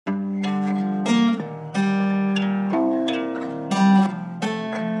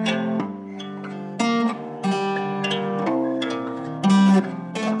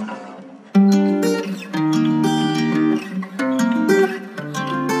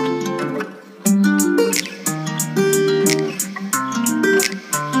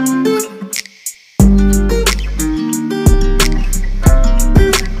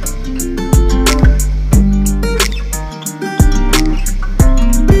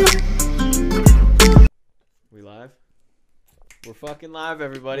We're fucking live,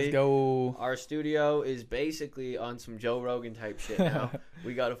 everybody. Let's go. Our studio is basically on some Joe Rogan type shit now.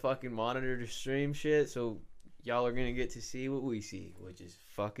 We got a fucking monitor to stream shit, so y'all are gonna get to see what we see, which is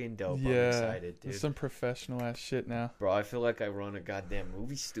fucking dope. Yeah, I'm excited, dude. there's some professional ass shit now. Bro, I feel like I run a goddamn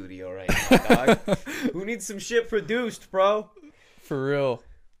movie studio right now, dog. Who needs some shit produced, bro? For real.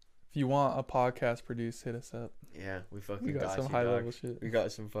 If you want a podcast produced, hit us up. Yeah, we fucking We got some you, high dog. level shit. We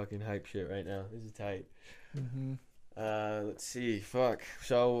got some fucking hype shit right now. This is tight. Mm-hmm. Let's see. Fuck.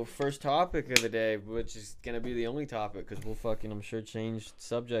 So, first topic of the day, which is going to be the only topic because we'll fucking, I'm sure, change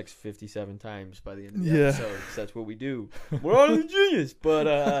subjects 57 times by the end of the episode because that's what we do. We're all a genius.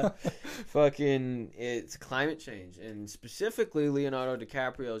 But, fucking, it's climate change. And specifically, Leonardo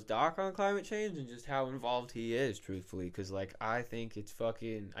DiCaprio's doc on climate change and just how involved he is, truthfully. Because, like, I think it's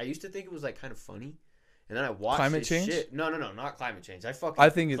fucking... I used to think it was, like, kind of funny. And then I watched Climate this change? shit. No, not climate change. I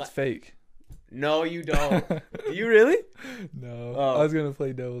think it's fake. No, you don't. Do you really? No. Oh. I was going to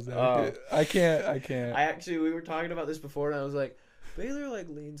play devil's advocate. I can't. We were talking about this before, and I was like, Baylor, like,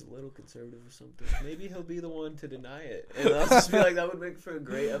 leans a little conservative or something. Maybe he'll be the one to deny it. And I just feel like that would make for a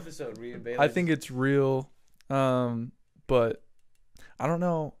great episode, reading Baylor. I think it's real, but I don't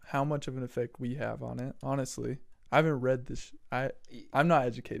know how much of an effect we have on it, honestly. I haven't read this. I'm not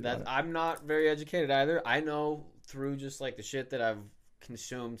educated on it. I'm not very educated either. I know through just, like, the shit that I've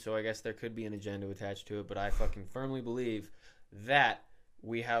consumed, so I guess there could be an agenda attached to it, but I fucking firmly believe that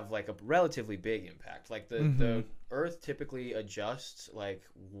we have like a relatively big impact. Like the Earth typically adjusts like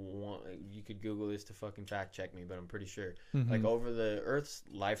you could Google this to fucking fact check me, but I'm pretty sure like over the Earth's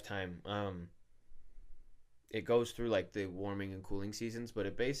lifetime, it goes through like the warming and cooling seasons, but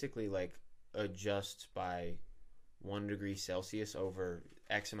it basically like adjusts by 1 degree Celsius over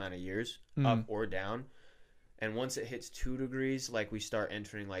X amount of years, up or down. And once it hits 2 degrees, like we start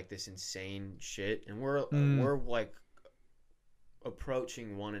entering like this insane shit, and we're like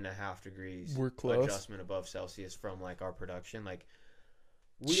approaching 1.5 degrees. We're close. Adjustment above Celsius from like our production. Like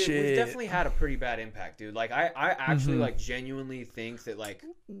we've definitely had a pretty bad impact, dude. Like I actually like genuinely think that like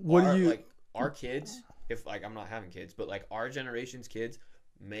like our kids, if like I'm not having kids, but like our generation's kids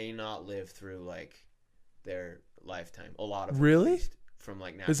may not live through like their lifetime. A lot of them, really from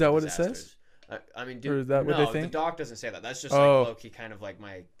like natural is that what disasters. it says? I mean, dude, or is that what they think? The doc doesn't say that. That's just like low-key kind of like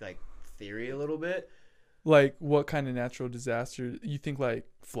my like theory a little bit. Like what kind of natural disaster? You think like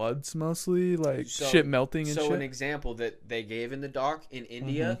floods mostly, like shit melting and shit? So an example that they gave in the doc in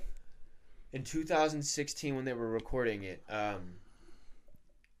India in 2016 when they were recording it,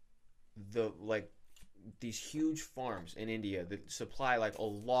 these huge farms in India that supply like a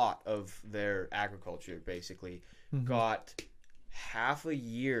lot of their agriculture basically got half a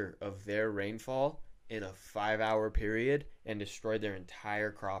year of their rainfall in a 5-hour period and destroyed their entire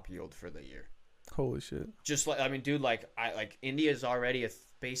crop yield for the year. Holy shit. Just like, I mean, dude, like India is already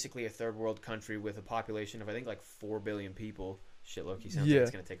basically a third world country with a population of I think like 4 billion people. Shit, low-key sounds like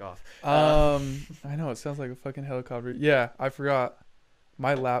it's gonna take off. I know, it sounds like a fucking helicopter. Yeah, I forgot.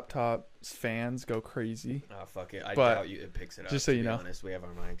 My laptop's fans go crazy. Oh, fuck it. I doubt it picks it up. Just so you know. To be honest, we have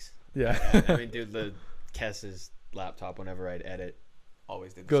our mics. Yeah. I mean, dude, the Kess's laptop, whenever I'd edit,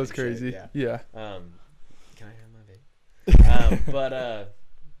 always did the goes same crazy. Shit. Yeah. Can I have my vape?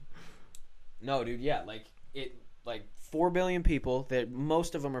 No, dude, yeah, like it, like 4 billion people that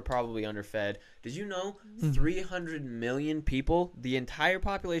most of them are probably underfed. Did you know 300 million people, the entire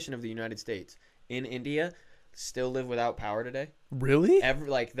population of the United States in India, still live without power today? Really?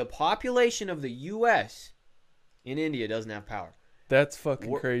 Like the population of the U.S. in India doesn't have power. That's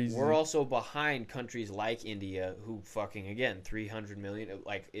fucking crazy. We're also behind countries like India who fucking, again, 300 million,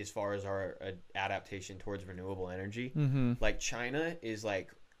 like as far as our adaptation towards renewable energy. Like China is like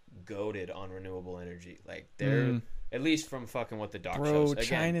goated on renewable energy. Like they're, at least from fucking what the doc shows. Again,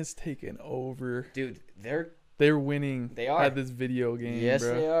 China's taking over. Dude, they're winning. They are. At this video game, yes,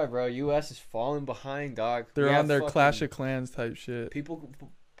 bro. They are, bro. U.S. is falling behind, dog. They're on their Clash of Clans type shit. People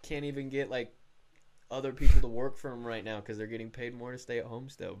can't even get like other people to work for them right now because they're getting paid more to stay at home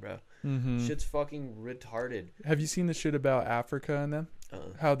still, bro. Shit's fucking retarded. Have you seen the shit about Africa and them?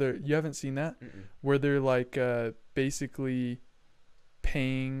 How you haven't seen that? Where they're like basically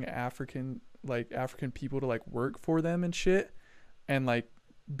paying African people to like work for them and shit, and like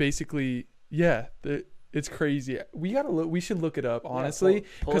basically it's crazy. We should look it up, honestly,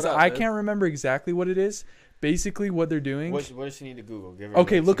 because I can't remember exactly what it is. Basically, what they're doing. What does you need to Google?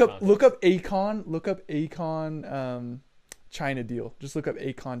 Look up Akon. Look up Akon China deal. Just look up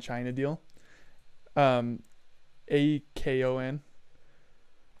Akon China deal. AKON.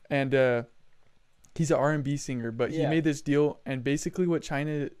 And he's an R&B singer, but he made this deal, and basically what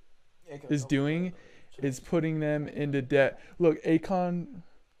China is doing is putting them into debt. Look, Akon.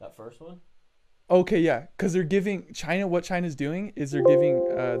 That first one. Okay, yeah, because they're giving China. What China's doing is they're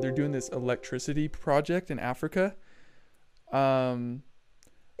doing this electricity project in Africa,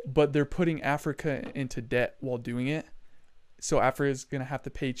 but they're putting Africa into debt while doing it. So Africa is gonna have to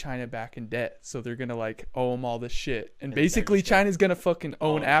pay China back in debt. So they're gonna like owe them all this shit, and basically China's gonna fucking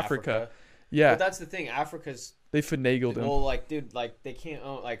own Africa. Yeah, but that's the thing. They finagled him. Well, like, dude, like they can't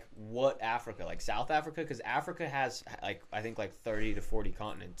own like what Africa, like South Africa, because Africa has like I think like 30 to 40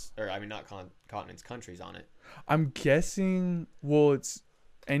 continents, or I mean not continents, countries on it. I'm guessing. Well, it's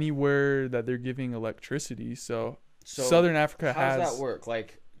anywhere that they're giving electricity. So Southern Africa has. How does that work?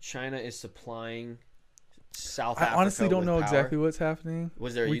 Like China is supplying South Africa. I honestly don't know power. Exactly what's happening.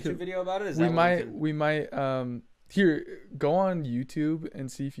 Was there a YouTube video about it? We might here go on YouTube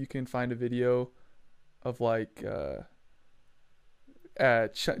and see if you can find a video of like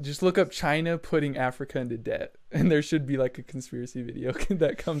just look up China putting Africa into debt, and there should be like a conspiracy video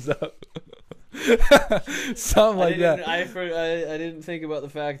that comes up. Something like that. I didn't think about the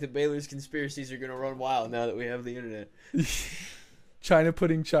fact that Baylor's conspiracies are gonna run wild now that we have the internet. China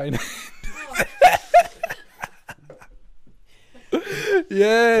putting China.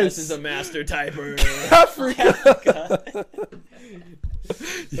 Yes. This is a master typer. Africa.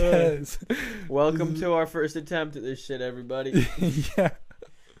 Yes. Welcome to our first attempt at this shit, everybody. Yeah.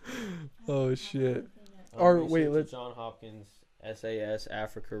 Oh shit. John Hopkins SAS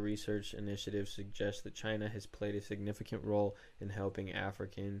Africa Research Initiative suggests that China has played a significant role in helping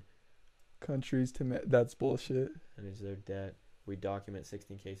African countries to that's bullshit. And is their debt. We document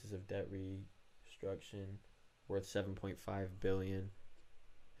 16 cases of debt restructuring worth 7.5 billion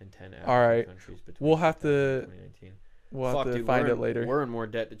in 10 African countries between we'll have to 2019. We'll have to find it later. We're in more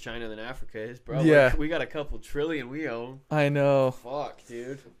debt to China than Africa is, bro. Yeah. We got a couple trillion we own. I know. Fuck,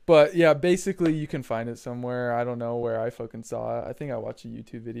 dude. But yeah, basically you can find it somewhere. I don't know where I fucking saw it. I think I watched a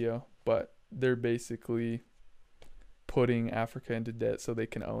YouTube video, but they're basically putting Africa into debt so they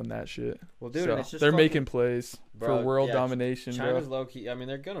can own that shit. Well, dude, so it's just they're making plays for world domination, China's bro. low key. I mean,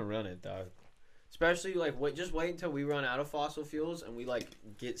 they're gonna run it, dog. Especially like just wait until we run out of fossil fuels and we like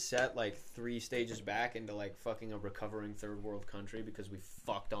get set like 3 stages back into like fucking a recovering third world country because we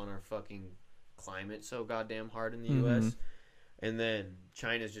fucked on our fucking climate so goddamn hard in the US. And then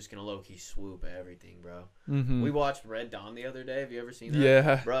China's just gonna low key swoop everything, bro. We watched Red Dawn the other day. Have you ever seen that?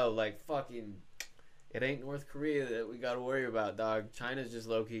 Yeah, bro. Like fucking, it ain't North Korea that we gotta worry about, dog. China's just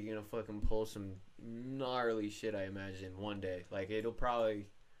low key gonna fucking pull some gnarly shit, I imagine, one day. Like it'll probably.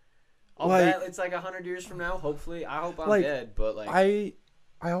 I'll bet it's like 100 years from now. Hopefully, I hope I'm dead. But like, I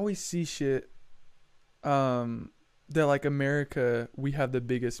always see shit. That like America, we have the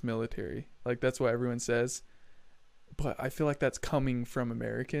biggest military. Like that's what everyone says. But I feel like that's coming from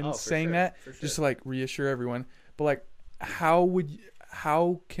Americans saying that just to like reassure everyone. But like, how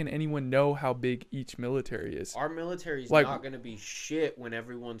can anyone know how big each military is? Our military is like, not going to be shit when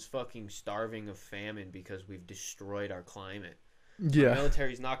everyone's fucking starving of famine because we've destroyed our climate. Yeah, our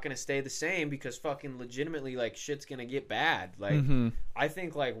military's not gonna stay the same because fucking legitimately like shit's gonna get bad. Like I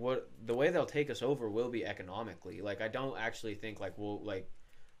think like the way they'll take us over will be economically. Like I don't actually think like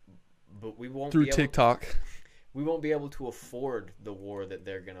but we won't through be able TikTok. We won't be able to afford the war that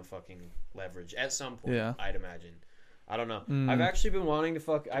they're gonna fucking leverage at some point. Yeah. I'd imagine. I don't know. I've actually been wanting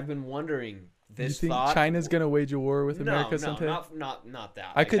to I've been wondering. You think China's gonna wage a war with America sometime? Not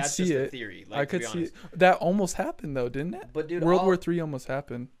that. I could see it. Theory. I could see it. That almost happened though, didn't it? But dude, World War III almost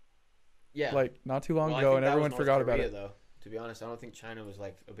happened. Yeah. Like not too long ago, and everyone forgot about it. Though, to be honest, I don't think China was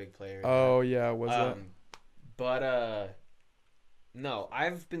like a big player. Oh yeah, was that? But no,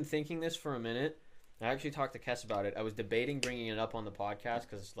 I've been thinking this for a minute. I actually talked to Kes about it. I was debating bringing it up on the podcast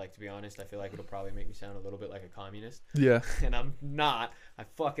because, like, to be honest, I feel like it'll probably make me sound a little bit like a communist. Yeah. And I'm not. I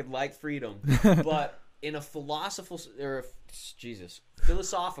fucking like freedom. But in a philosophical... This is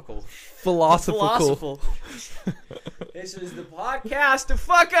the podcast of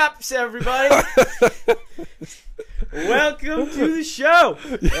fuck-ups, everybody. Welcome to the show.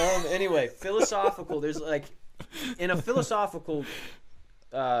 Anyway, philosophical. There's, like... In a philosophical...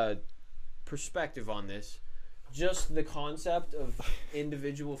 perspective on this, just the concept of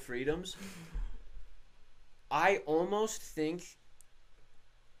individual freedoms, I almost think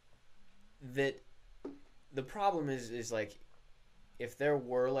that the problem is like if there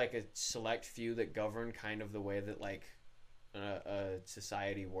were like a select few that govern kind of the way that like a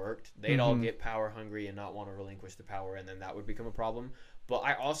society worked, they'd all get power hungry and not want to relinquish the power, and then that would become a problem. But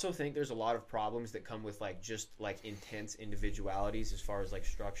I also think there's a lot of problems that come with like just like intense individualities as far as like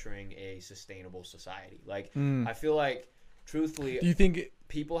structuring a sustainable society. Like I feel like truthfully, do you think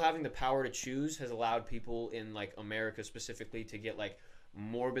people having the power to choose has allowed people in like America specifically to get like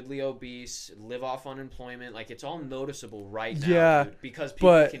morbidly obese, live off unemployment. Like it's all noticeable right now, dude, because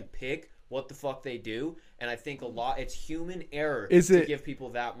people can pick what the fuck they do, and I think it's human error to give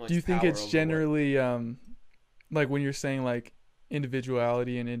people that much. Do you think power it's generally like when you're saying like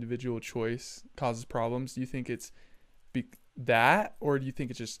individuality and individual choice causes problems? Do you think it's that, or do you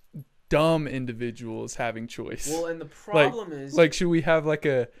think it's just dumb individuals having choice? Well, and the problem is like should we have like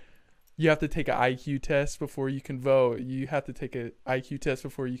you have to take an IQ test before you can vote. You have to take an IQ test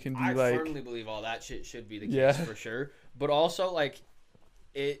before you can do I firmly believe all that shit should be the case for sure. But also like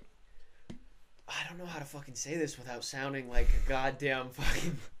I don't know how to fucking say this without sounding like a goddamn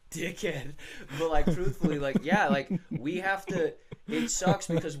fucking dickhead. But like truthfully, like yeah, like we have to. It sucks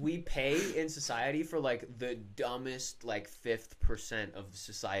because we pay in society for like the dumbest like 5% of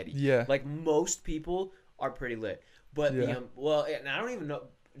society. Yeah. Like most people are pretty lit, but well, and I don't even know,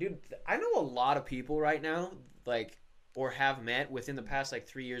 dude. I know a lot of people right now, like or have met within the past like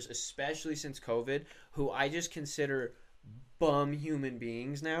 3 years, especially since COVID, who I just consider bum human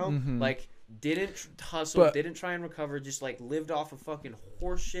beings now. Like didn't hustle, didn't try and recover, just like lived off of fucking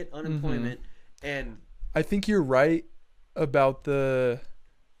horseshit unemployment. And I think you're right about the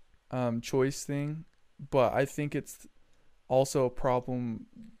choice thing, but I think it's also a problem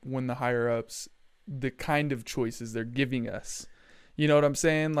when the higher ups, the kind of choices they're giving us. You know what I'm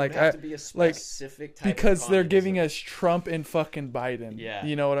saying? Like, have to be a specific type because they're giving us Trump and fucking Biden. Yeah.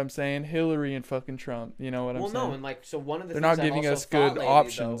 You know what I'm saying? Hillary and fucking Trump. You know what I'm saying? Well, no, and like, so one of the they're things not giving I've us also good lately,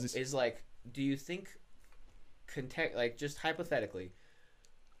 options. Though, is like, do you think, like, just hypothetically,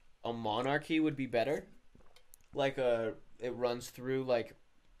 a monarchy would be better? Like it runs through like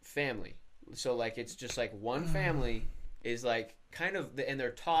family, so like it's just like one family is like kind of, and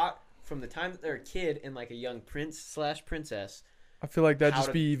they're taught from the time that they're a kid and like a young prince/princess. I feel like that'd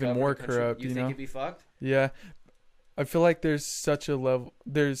just be even more corrupt. You think know? It'd be fucked? Yeah, I feel like there's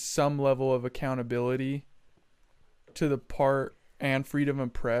some level of accountability to the part and freedom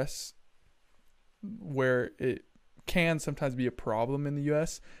of press where it can sometimes be a problem in the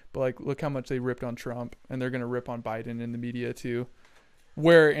U.S., but like look how much they ripped on Trump, and they're gonna rip on Biden in the media too.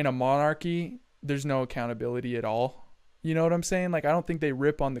 Where in a monarchy, there's no accountability at all. You know what I'm saying? Like I don't think they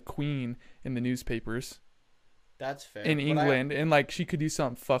rip on the Queen in the newspapers. That's fair. In England, and like she could do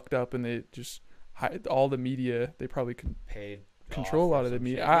something fucked up, and they just all the media. They probably could control a lot of the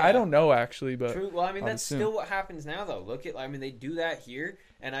media. I don't know actually, but true. Well, I mean that's still what happens now though. Look at, I mean they do that here,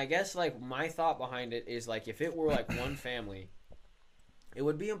 and I guess like my thought behind it is like if it were like one family, it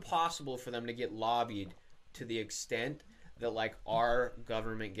would be impossible for them to get lobbied to the extent that like our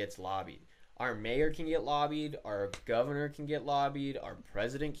government gets lobbied. Our mayor can get lobbied, our governor can get lobbied, our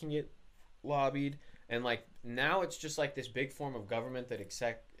president can get lobbied, and like now it's just like this big form of government that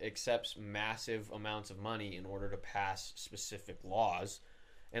accepts massive amounts of money in order to pass specific laws.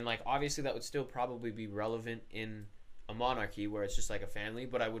 And like obviously that would still probably be relevant in a monarchy where it's just like a family,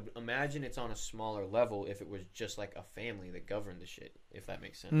 but I would imagine it's on a smaller level if it was just like a family that governed the shit, if that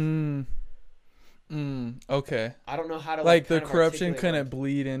makes sense. Okay. I don't know how to like the corruption couldn't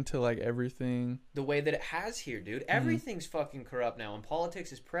bleed into like everything the way that it has here, dude. Everything's fucking corrupt now, and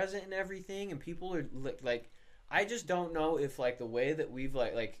politics is present in everything, and people are like I just don't know if like the way that we've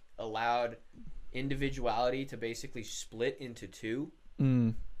like allowed individuality to basically split into two.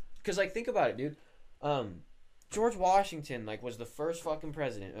 Because like think about it, dude. George Washington like was the first fucking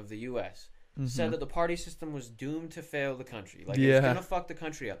president of the U.S. Said that the party system was doomed to fail the country. Like it's gonna fuck the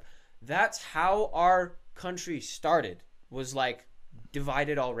country up. That's how our country started. Was like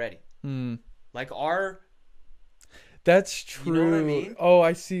divided already. Like our. That's true. You know what I mean? Oh,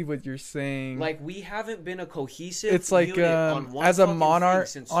 I see what you're saying. Like we haven't been a cohesive. It's like on one as a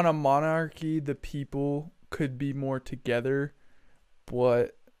monarchy, the people could be more together,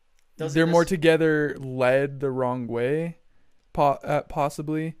 but they're more together led the wrong way,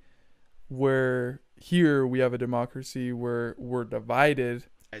 possibly. Where here we have a democracy where we're divided,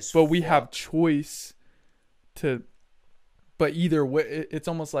 but we have choice to. But either way, it's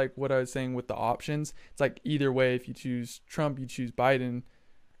almost like what I was saying with the options. It's like either way, if you choose Trump, you choose Biden,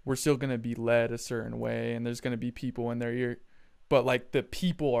 we're still going to be led a certain way, and there's going to be people in their ear. But like the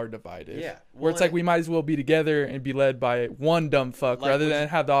people are divided. Yeah. Where it's like we might as well be together and be led by one dumb fuck rather than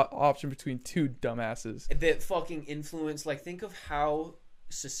have the option between two dumbasses. That fucking influence. Like think of how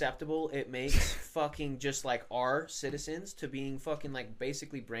susceptible it makes fucking just like our citizens to being fucking like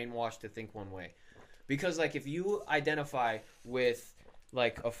basically brainwashed to think one way. Because, like, if you identify with,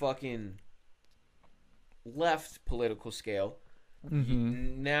 like, a fucking left political scale,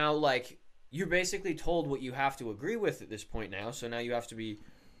 now, like, you're basically told what you have to agree with at this point now. So now you have to be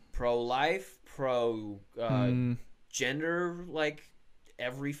pro-life, gender, like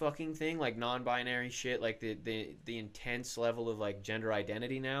every fucking thing, like non-binary shit, like the intense level of like gender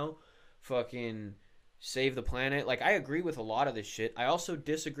identity now. Fucking save the planet. Like, I agree with a lot of this shit. I also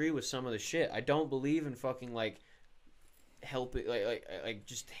disagree with some of the shit. I don't believe in fucking like help it, like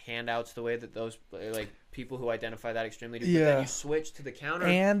just handouts the way that those like people who identify that extremely do. But then you switch to the counter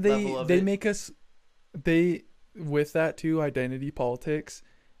and they make us with that too, identity politics.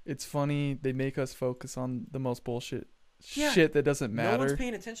 It's funny, they make us focus on the most bullshit shit that doesn't matter. No one's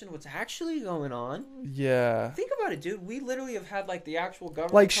paying attention to what's actually going on. Yeah. Think about it, dude. We literally have had like the actual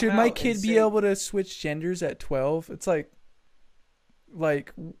government. Like, should my kid be able to switch genders at 12? It's like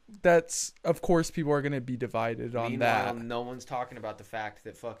that's, of course, people are gonna be divided on that. No one's talking about the fact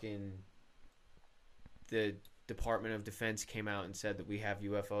that fucking the Department of Defense came out and said that we have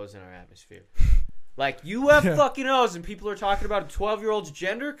UFOs in our atmosphere. Like, fucking O's, and people are talking about a 12-year-old's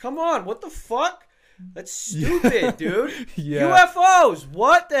gender? Come on, what the fuck? That's stupid, dude. UFOs,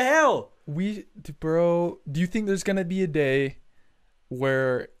 what the hell? Bro, do you think there's gonna be a day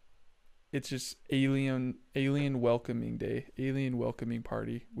where it's just alien welcoming day, alien welcoming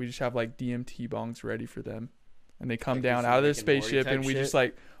party? We just have like DMT bongs ready for them, and they come down out of their spaceship, and we just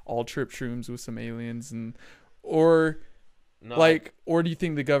like all trip shrooms with some aliens, or do you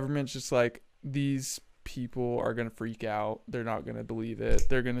think the government's just like, these people are gonna freak out, they're not gonna believe it,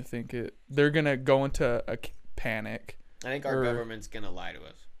 they're gonna think it, they're gonna go into a panic? I think our government's gonna lie to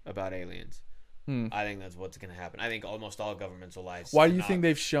us about aliens. I think that's what's gonna happen. I think almost all governments will lie. Why do you think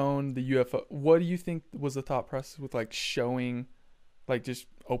they've shown the UFO? What do you think was the thought process with like showing, like just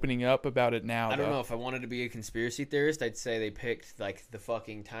opening up about it now? I don't know. If I wanted to be a conspiracy theorist, I'd say they picked like the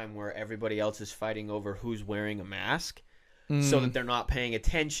fucking time where everybody else is fighting over who's wearing a mask, so that they're not paying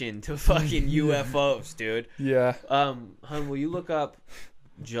attention to fucking UFOs, dude. Yeah. Hun, will you look up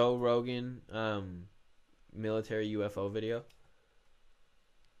Joe Rogan military UFO video?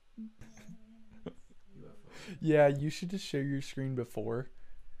 Yeah, you should just share your screen before,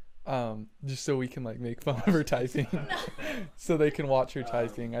 just so we can like make fun of her typing, so they can watch her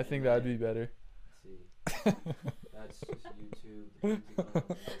typing. I think that'd be better. That's just YouTube.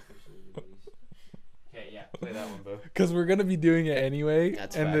 Okay, yeah, play that one, bro. Because we're gonna be doing it anyway,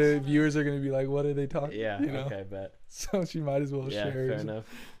 That's and facts. the viewers are gonna be like, "What are they talking?" Yeah, you know? okay, bet. So she might as well share. Fair enough.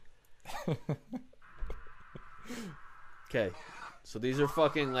 Okay, so these are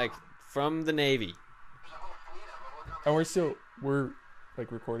fucking like from the Navy. And we're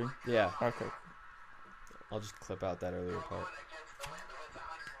like recording? Yeah. Okay. I'll just clip out that earlier part.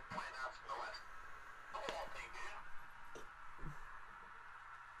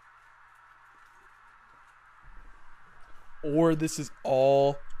 Or this is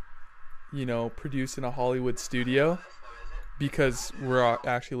all, produced in a Hollywood studio because we're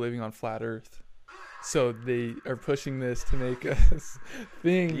actually living on flat Earth. So they are pushing this to make us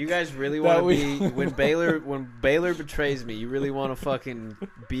think. You guys really want to be when Baylor betrays me. You really want to fucking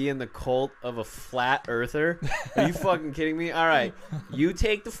be in the cult of a flat earther? Are you fucking kidding me? All right, you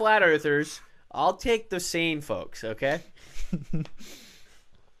take the flat earthers. I'll take the sane folks. Okay.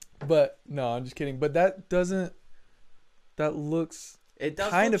 But no, I'm just kidding. But that looks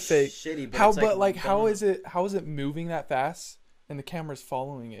kind of fake. Shitty. But how is it moving that fast? And the camera's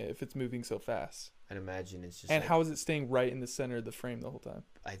following it if it's moving so fast. I'd imagine it's just. And how is it staying right in the center of the frame the whole time?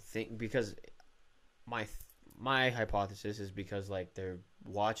 I think because my hypothesis is because like they're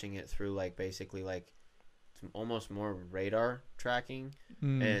watching it through like basically like almost more radar tracking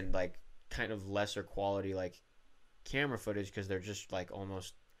and like kind of lesser quality like camera footage because they're just like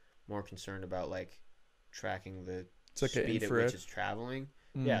almost more concerned about like tracking the speed at which it's traveling.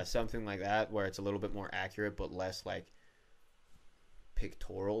 Yeah, something like that where it's a little bit more accurate but less like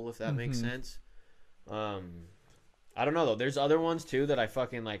pictorial, if that makes sense. I don't know though. There's other ones too that I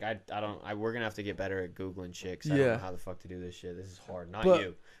fucking like. We're gonna have to get better at googling shit. 'Cause I don't know how the fuck to do this shit. This is hard.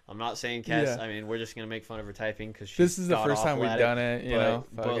 You. I'm not saying Kes. Yeah. I mean, we're just gonna make fun of her typing because this is the first time we've done it.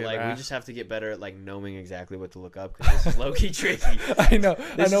 But like, we just have to get better at like knowing exactly what to look up because this is low key tricky. I know.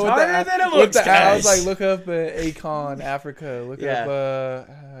 This I know. Is harder than it looks, guys. I was like, look up Akon, Africa. Look up.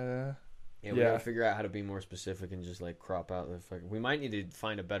 Yeah, we gotta figure out how to be more specific and just like crop out the fucking. We might need to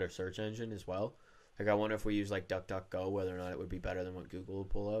find a better search engine as well. Like, I wonder if we use like DuckDuckGo, whether or not it would be better than what Google will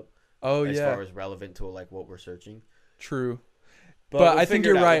pull up. Oh, as far as relevant to like what we're searching. True. But I think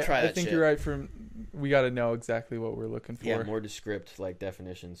you're right. I think you're right. We got to know exactly what we're looking for. Yeah, more descript like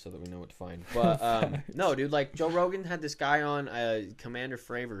definitions so that we know what to find. But no, dude, like Joe Rogan had this guy on, Commander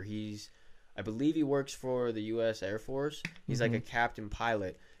Fravor. I believe he works for the U.S. Air Force. He's like a captain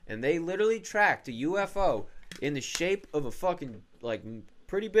pilot. and they literally tracked a UFO in the shape of a fucking like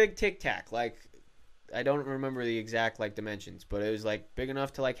pretty big Tic Tac. Like I don't remember the exact like dimensions, but it was like big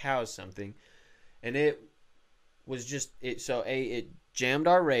enough to like house something, and it was just it. So it jammed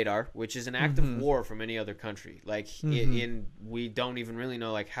our radar, which is an act of war from any other country. Like we don't even really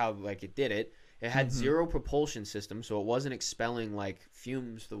know like how like it did it. It had zero propulsion system, so it wasn't expelling like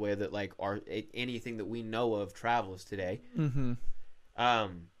fumes the way that like anything that we know of travels today.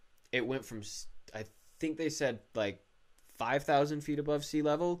 It went from I think they said like 5,000 feet above sea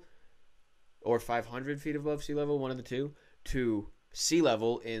level or 500 feet above sea level, one of the two, to sea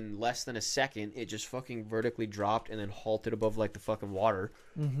level in less than a second. It just fucking vertically dropped and then halted above like the fucking water.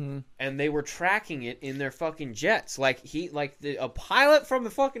 And they were tracking it in their fucking jets. Like a pilot from the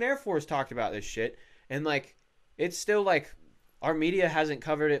fucking Air Force talked about this shit, and like it's still like our media hasn't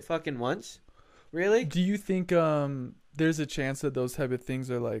covered it fucking once. Really? Do you think there's a chance that those type of things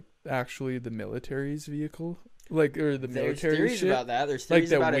are like actually the military's vehicle, like, or the military? There's theories shit? about that. There's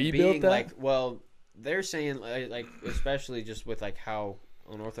theories like about it being like, that? well, they're saying like especially just with like how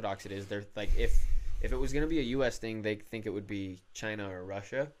unorthodox it is. They're like if it was gonna be a U.S. thing, they think it would be China or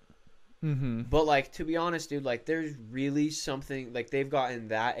Russia. But like to be honest, dude, like there's really something like they've gotten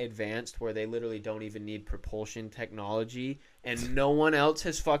that advanced where they literally don't even need propulsion technology, and no one else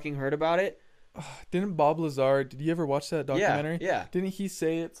has fucking heard about it. Didn't Bob Lazar? Did you ever watch that documentary? Yeah. Didn't he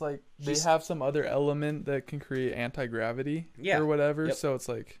say it's like they have some other element that can create anti-gravity or whatever? Yep. So it's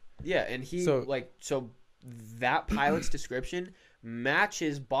like and he so that pilot's description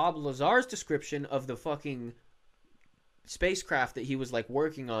matches Bob Lazar's description of the fucking spacecraft that he was like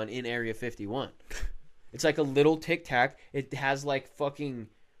working on in Area 51. It's like a little Tic Tac. It has like fucking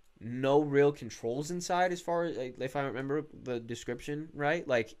no real controls inside, as far as if I remember the description right.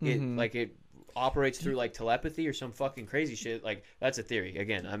 Like it operates through like telepathy or some fucking crazy shit. Like that's a theory.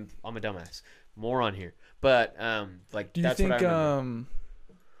 Again, I'm a dumbass. More on here, but like do you that's think what I remember.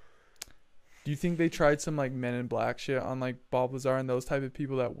 Do you think they tried some like Men in Black shit on like Bob Lazar and those type of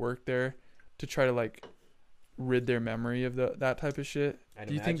people that work there to try to like rid their memory of that type of shit?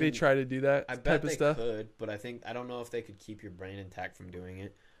 Do you think they try to do that type of stuff? I bet they could, but I don't know if they could keep your brain intact from doing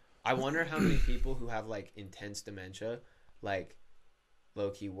it. I wonder how many people who have like intense dementia, like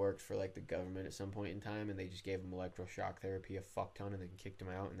low-key worked for like the government at some point in time, and they just gave them electroshock therapy a fuck ton and then kicked them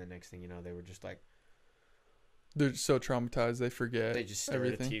out, and the next thing you know they were just like, they're so traumatized they forget. They just stare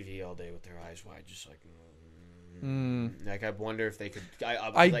at a TV all day with their eyes wide, just like. Like I wonder if they could.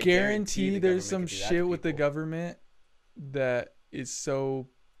 I like, guarantee there's some shit with the government that is so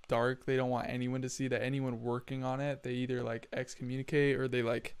dark they don't want anyone to see, that anyone working on it they either like excommunicate or they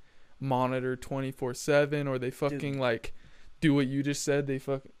like monitor 24/7, or they fucking like do what you just said, they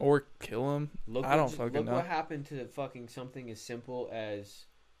fucking or kill them. I don't fucking know. Look what happened to fucking something as simple as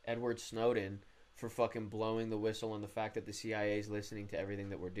Edward Snowden for fucking blowing the whistle on the fact that the CIA is listening to everything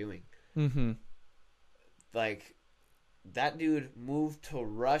that we're doing. Like, that dude moved to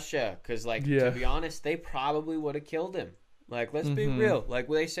Russia because, like, to be honest, they probably would have killed him. Like, let's be real. Like,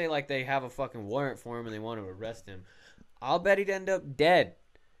 they say, like, they have a fucking warrant for him and they want to arrest him. I'll bet he'd end up dead.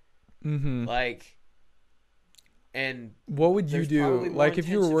 Like, and what would you do? Like, if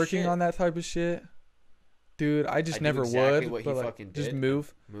you were working on that type of shit? Dude, I just never would. What but, he fucking did. Just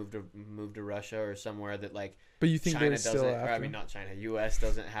move to Russia or somewhere that, like, but you think China doesn't, or, I mean, not China, U.S.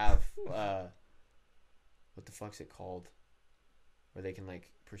 doesn't have, what the fuck's it called? Where they can, like,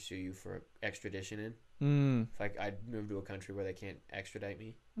 pursue you for extradition in. If, like, I'd move to a country where they can't extradite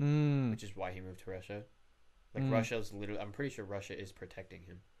me, which is why he moved to Russia. Like, Russia's literally, I'm pretty sure Russia is protecting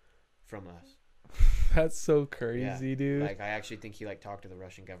him from us. That's so crazy, dude. Like, I actually think he, like, talked to the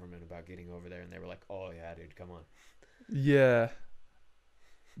Russian government about getting over there, and they were like, oh, yeah, dude, come on. Yeah.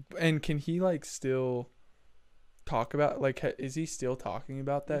 And can he, like, still talk about, like, is he still talking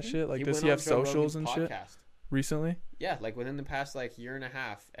about that shit? Like, does he have socials and shit recently? Yeah, like, within the past, like, year and a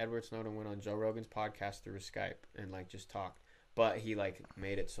half, Edward Snowden went on Joe Rogan's podcast through Skype and, like, just talked. But he, like,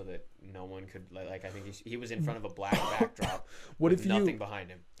 made it so that no one could, like, I think he was in front of a black backdrop with nothing behind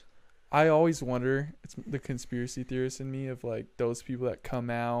him. I always wonder, it's the conspiracy theorist in me, of like those people that come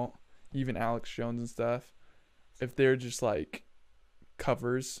out, even Alex Jones and stuff, if they're just like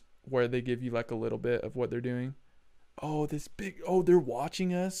covers where they give you like a little bit of what they're doing. Oh, they're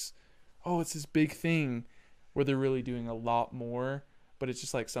watching us. Oh, it's this big thing, where they're really doing a lot more, but it's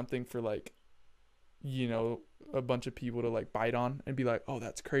just like something for like, you know, a bunch of people to like bite on and be like, oh,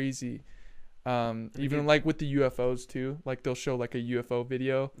 that's crazy. Even like with the UFOs too, like they'll show like a UFO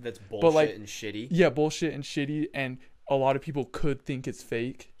video that's bullshit and shitty. Yeah, bullshit and shitty, and a lot of people could think it's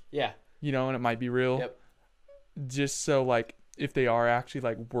fake. Yeah, you know, and it might be real. Yep. Just so like if they are actually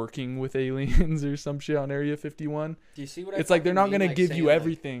like working with aliens or some shit on Area 51. Do you see what it's like they're not mean, gonna like, give you like,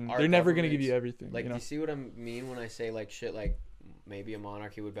 everything. They're never gonna give you everything. Like, you know? do you see what I mean when I say like shit like maybe a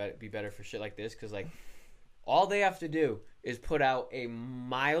monarchy would be better for shit like this? Because like all they have to do is put out a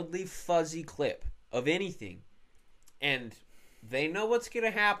mildly fuzzy clip of anything, and they know what's gonna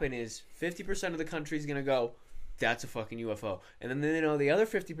happen is 50% of the country is gonna go, that's a fucking UFO. And then they know the other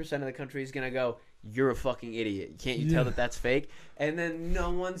 50% of the country is going to go, you're a fucking idiot. Can't you tell that that's fake? And then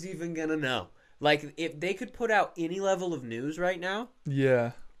no one's even going to know. Like, if they could put out any level of news right now.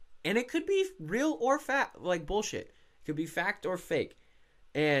 Yeah. And it could be real or fact, like bullshit. It could be fact or fake.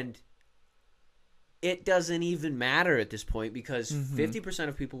 And it doesn't even matter at this point because 50%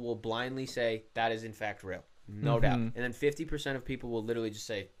 of people will blindly say that is in fact real. No doubt. And then 50% of people will literally just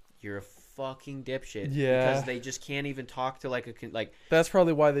say, you're a fucking dipshit. Yeah. Because they just can't even talk to like a like. That's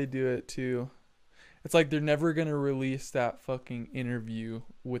probably why they do it too. It's like they're never gonna release that fucking interview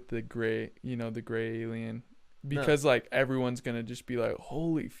with the gray alien, because like everyone's gonna just be like,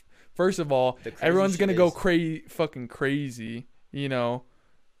 holy. First of all, everyone's gonna go fucking crazy. You know,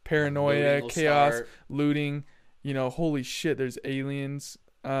 paranoia, chaos, looting. You know, holy shit, there's aliens.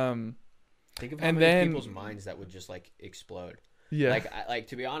 Think of how many people's minds that would just like explode. Yeah. Like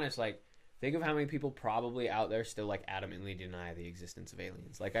to be honest, like think of how many people probably out there still like adamantly deny the existence of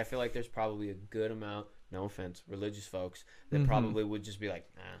aliens. Like I feel like there's probably a good amount, no offense, religious folks that probably would just be like,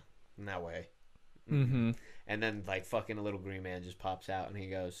 nah, no way. And then like fucking a little green man just pops out and he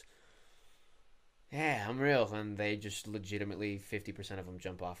goes, yeah, I'm real. And they just legitimately 50% of them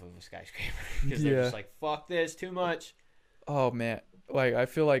jump off of a skyscraper because they're just like, fuck this, too much. Oh man, like I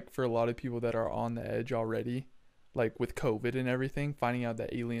feel like for a lot of people that are on the edge already, like with COVID and everything, finding out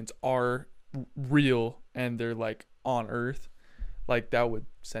that aliens are real and they're like on Earth, like that would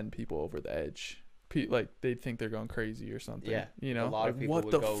send people over the edge. Like they'd think they're going crazy or something. Yeah, you know, a lot of people what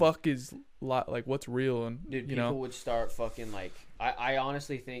would the fuck is like what's real? And dude, you people would start fucking like. I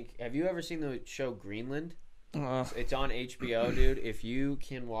honestly think. Have you ever seen the show Greenland? It's on HBO, dude. If you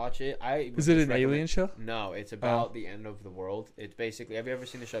can watch it, is it an alien show? No, it's about the end of the world. It's basically. Have you ever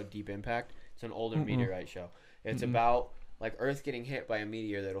seen the show Deep Impact? It's an older meteorite show. It's about like Earth getting hit by a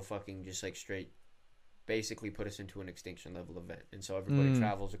meteor that'll fucking just like straight basically put us into an extinction level event. And so everybody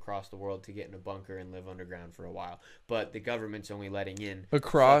travels across the world to get in a bunker and live underground for a while. But the government's only letting in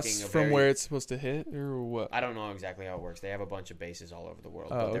across from where it's supposed to hit or what? I don't know exactly how it works. They have a bunch of bases all over the world,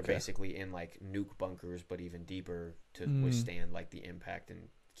 but they're basically in like nuke bunkers, but even deeper to withstand like the impact and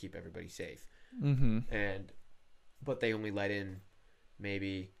keep everybody safe. But they only let in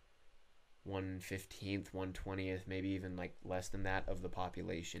maybe 1/15th, 1/20th, maybe even like less than that of the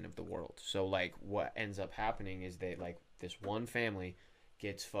population of the world. So like what ends up happening is they like this one family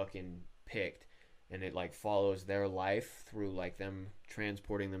gets fucking picked and it like follows their life through like them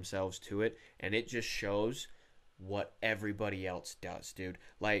transporting themselves to it, and it just shows what everybody else does, dude.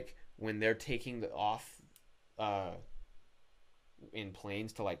 Like when they're taking off in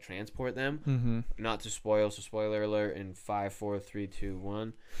planes to like transport them, not to spoil, so spoiler alert in 5, 4, 3, 2,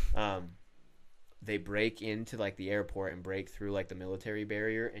 1, they break into like the airport and break through like the military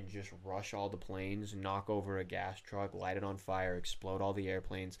barrier and just rush all the planes, knock over a gas truck, light it on fire, explode all the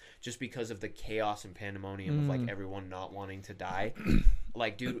airplanes, just because of the chaos and pandemonium of like everyone not wanting to die.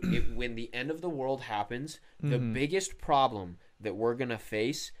 Like, dude, when the end of the world happens, the biggest problem that we're gonna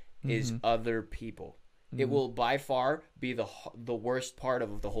face is other people. It will by far be the worst part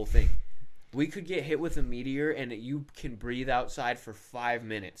of the whole thing. We could get hit with a meteor and you can breathe outside for 5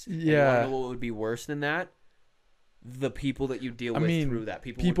 minutes. Yeah. And you want to know what would be worse than that? The people that you deal with through that.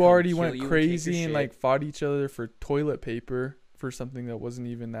 People already went crazy and like fought each other for toilet paper for something that wasn't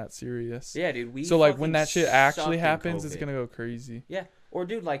even that serious. Yeah, dude. So like when that shit actually happens, it's gonna go crazy. Yeah. Or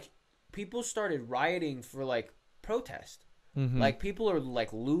dude, like people started rioting for like protest. Like people are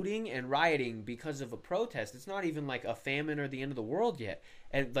like looting and rioting because of a protest. It's not even like a famine or the end of the world yet.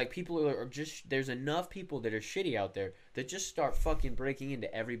 And like people are just, there's enough people that are shitty out there that just start fucking breaking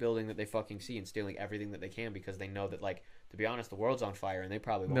into every building that they fucking see and stealing everything that they can because they know that, like, to be honest, the world's on fire and they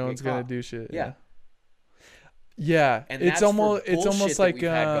probably won't no get one's caught. gonna do shit. Yeah. Yeah. And it's almost like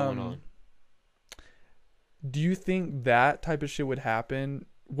going on. Do you think that type of shit would happen?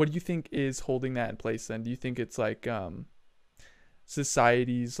 What do you think is holding that in place then? Do you think it's like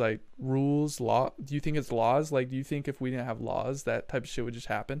society's like rules, law? Do you think it's laws? Like, do you think if we didn't have laws, that type of shit would just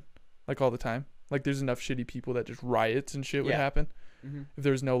happen like all the time? Like there's enough shitty people that just riots and shit would happen if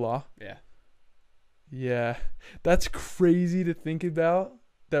there was no law? Yeah, that's crazy to think about.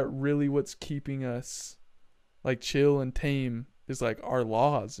 That really what's keeping us like chill and tame is like our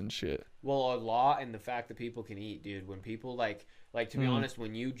laws and shit. Well, a law and the fact that people can eat, dude. When people like to be honest,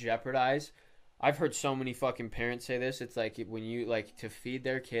 when you jeopardize, I've heard so many fucking parents say this. It's like when you like to feed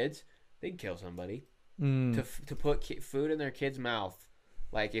their kids, they'd kill somebody to put food in their kid's mouth.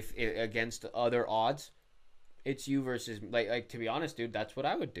 Like if against other odds, it's you versus like to be honest, dude. That's what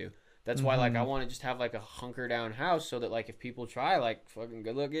I would do. That's why like I want to just have like a hunker down house so that like if people try, like fucking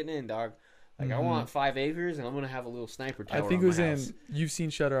good luck getting in, dog. Like I want 5 acres and I'm gonna have a little sniper tower. I think it was in. You've seen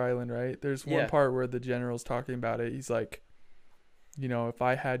Shutter Island, right? There's one part where the general's talking about it. He's like, you know, if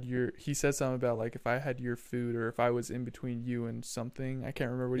I had your, he said something about like if I had your food or if I was in between you and something, I can't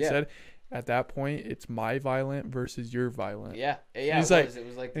remember what he said. At that point, it's my violent versus your violent. Yeah. It was like,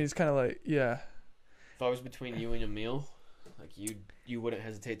 and he's kind of like, yeah. If I was between you and a meal, like you wouldn't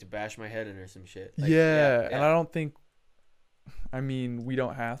hesitate to bash my head in or some shit. Like, and I don't think. I mean, we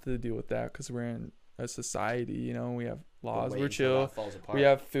don't have to deal with that because we're in a society, you know. We have laws, we're chill, we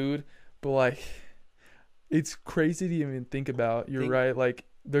have food, but like, it's crazy to even think about. You're right. Like,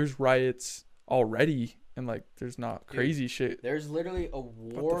 there's riots already, and like, there's not crazy shit. There's literally a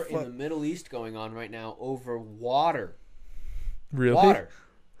war in the Middle East going on right now over water. Really? Water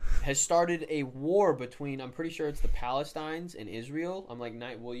has started a war between. I'm pretty sure it's the Palestinians and Israel. I'm like,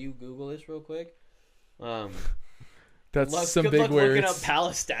 will you Google this real quick? That's some big words. Looking up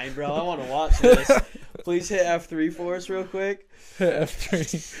Palestine, bro. I want to watch this. Please hit F3 for us real quick. Hit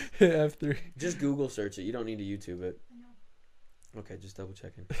F3. Hit F3. Just Google search it. You don't need to YouTube it. Okay, just double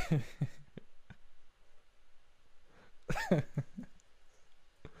checking.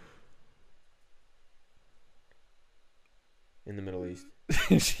 In the Middle East.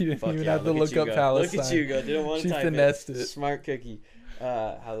 She didn't even have to look up Palestine. Look at you go. Didn't want to type it. She finessed it. Smart cookie.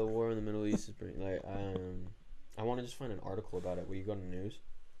 How the war in the Middle East is pretty like I want to just find an article about it. Will you go to the news?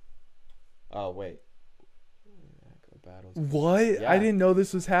 Oh, wait. Battles. What? Yeah. I didn't know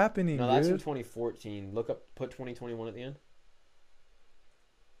this was happening. No, that's in 2014. Put 2021 at the end.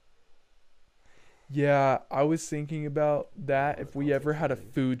 Yeah, I was thinking about that. If we ever had a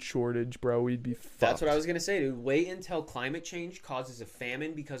food shortage, bro, we'd be fucked. That's what I was going to say, dude. Wait until climate change causes a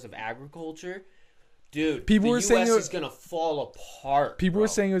famine because of agriculture. Dude, the U.S. is going to fall apart. People were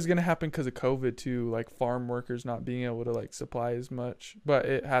saying it was going to happen because of COVID, too. Like, farm workers not being able to, like, supply as much. But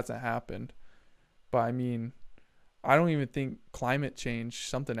it hasn't happened. But, I mean, I don't even think climate change,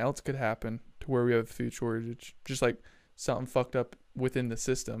 something else could happen to where we have a food shortage. Just, like, something fucked up within the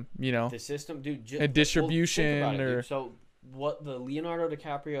system, you know? The system, dude. And distribution well, or... Dude. So, what the Leonardo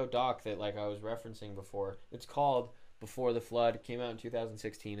DiCaprio doc that, like, I was referencing before, it's called... Before the Flood. It came out in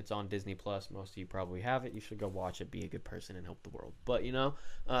 2016. It's on Disney Plus. Most of you probably have it. You should go watch it. Be a good person and help the world. But you know,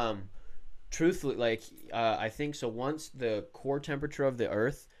 truthfully, like I think so. Once the core temperature of the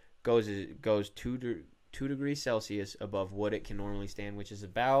Earth goes 2 degrees Celsius above what it can normally stand, which is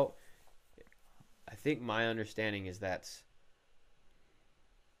about. I think my understanding is that's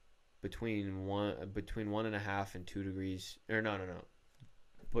between 1.5 and 2 degrees. Or no.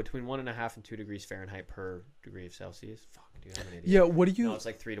 Between 1.5 and 2 degrees Fahrenheit per degree of Celsius. Fuck, dude, I'm an idiot. Yeah, what do you... No, it's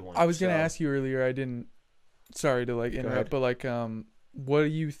like 3 to 1. I was going to ask you earlier. I didn't... Sorry to, like, interrupt. But, like, what do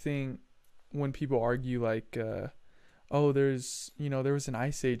you think when people argue, like, there's... You know, there was an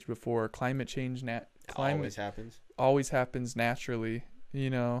ice age before. Climate change... Always happens naturally.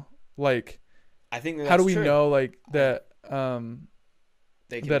 You know? Like... I think that's how do we true. know, like, that...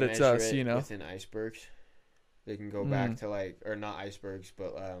 they can that it's us, you know? Within icebergs. They can go back to like, or not icebergs,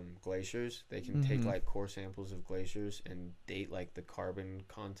 but glaciers. They can take like core samples of glaciers and date like the carbon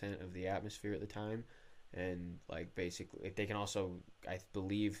content of the atmosphere at the time, and like basically they can also, I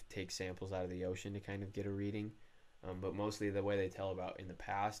believe, take samples out of the ocean to kind of get a reading. But mostly the way they tell about in the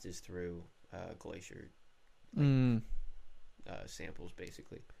past is through glacier samples,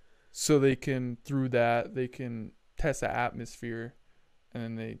 basically. So they can they can test the atmosphere. And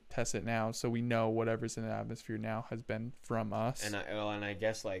then they test it now, so we know whatever's in the atmosphere now has been from us. And I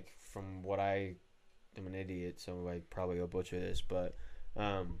guess like from what I'm an idiot, so I probably go butcher this, but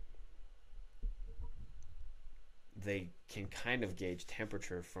they can kind of gauge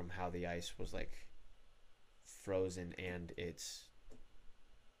temperature from how the ice was like frozen and its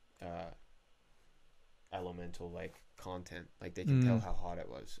elemental like content. Like they can tell how hot it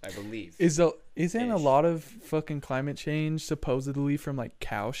was, I believe. Isn't a lot of fucking climate change supposedly from like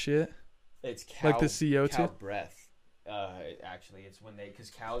cow shit? It's cow, like the CO2 cow breath. Actually, it's when because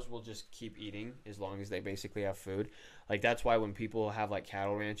cows will just keep eating as long as they basically have food. Like that's why when people have like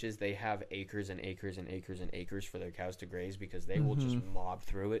cattle ranches, they have acres and acres and acres and acres for their cows to graze because they will just mob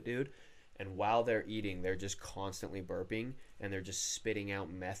through it, dude. And while they're eating, they're just constantly burping and they're just spitting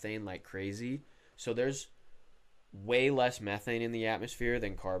out methane like crazy. So there's way less methane in the atmosphere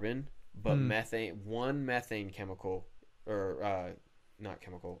than carbon, but one methane chemical, or not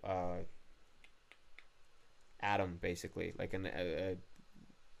chemical, atom, basically, like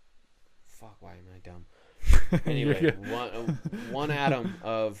fuck, why am I dumb? Anyway, one atom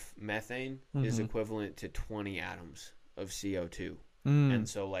of methane is equivalent to 20 atoms of CO2. And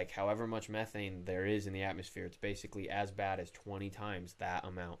so, like, however much methane there is in the atmosphere, it's basically as bad as 20 times that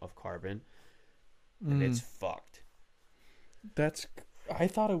amount of carbon. And it's fucked. I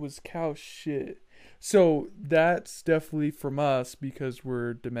thought it was cow shit. So that's definitely from us because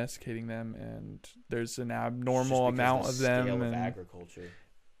we're domesticating them, and there's an abnormal amount of them. Scale of agriculture.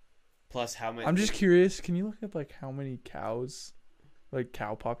 Plus, how many? I'm just curious. Can you look up like how many cows, like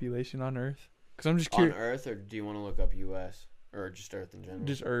cow population on Earth? Because I'm just curious. On Earth, or do you want to look up U.S. or just Earth in general?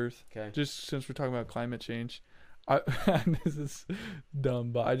 Just Earth. Okay. Just since we're talking about climate change, this is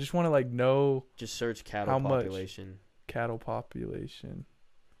dumb, but I just want to like know. Just search cattle population. Cattle population.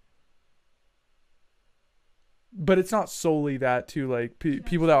 But it's not solely that too. Like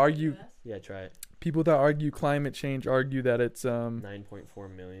people that argue. Yeah, try it. People that argue climate change argue that it's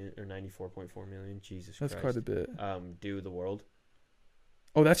 9.4 million or 94.4 million. Jesus Christ. That's quite a bit. Do the world.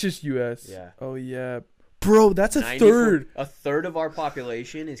 Oh, that's just U.S. Yeah. Oh yeah, bro, that's a third. A third of our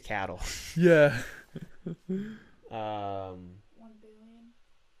population is cattle. Yeah. 1 billion.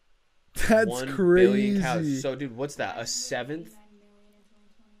 That's 1 crazy. billion cows. So, dude, what's that? A seventh?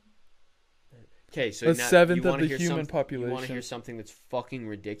 Okay, so a seventh of the human population. You want to hear something that's fucking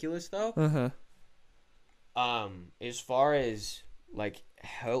ridiculous, though? Uh-huh. As far as like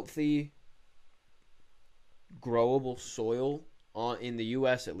healthy, growable soil in the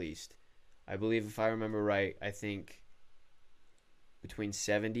U.S. at least, I believe if I remember right, I think between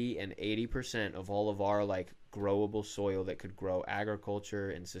 70 and 80% of all of our like growable soil that could grow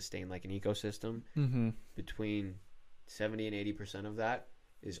agriculture and sustain like an ecosystem, between 70 and 80% of that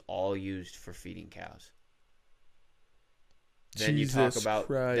is all used for feeding cows. Then you talk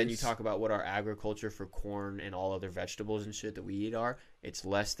about what our agriculture for corn and all other vegetables and shit that we eat are. It's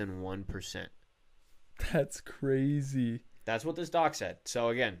less than 1%. That's crazy. That's what this doc said. So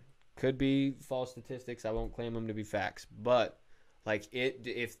again, could be false statistics. I won't claim them to be facts, but like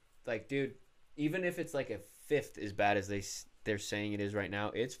dude, even if it's like a fifth as bad as they're saying it is right now,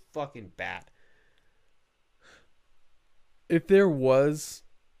 it's fucking bad. If there was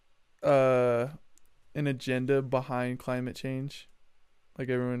an agenda behind climate change, like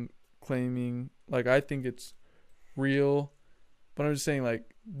everyone claiming, like I think it's real, but I'm just saying,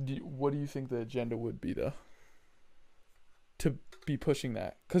 like, what do you think the agenda would be though to be pushing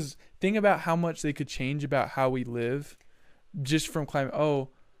that? Because think about how much they could change about how we live just from climate. Oh,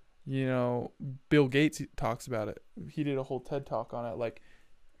 you know, Bill Gates talks about it. He did a whole TED talk on it. Like,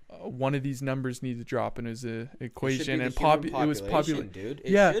 one of these numbers needs to drop, and it was an equation, and it was popular, dude.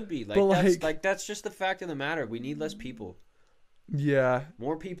 It should be that's just the fact of the matter. We need less people. Yeah.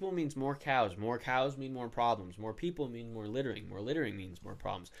 More people means more cows. More cows mean more problems. More people mean more littering. More littering means more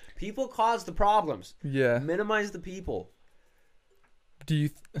problems. People cause the problems. Yeah. Minimize the people. Do you?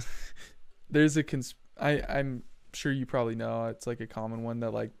 There's a I'm sure you probably know. It's like a common one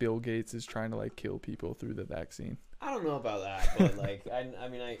that like Bill Gates is trying to like kill people through the vaccine. I don't know about that, but like I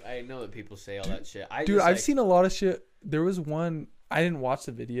mean I know that people say all that shit. I've seen a lot of shit. There was one, I didn't watch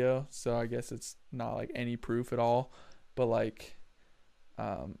the video, so I guess it's not like any proof at all. But like,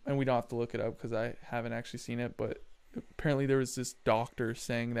 and we don't have to look it up because I haven't actually seen it. But apparently there was this doctor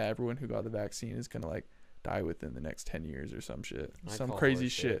saying that everyone who got the vaccine is gonna like die within the next 10 years or some shit, some crazy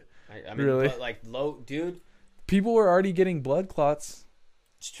shit. I mean, really, but like dude. People were already getting blood clots.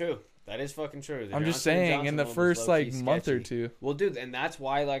 It's true. That is fucking true. I'm just saying, in the first like month or two. Well, dude, and that's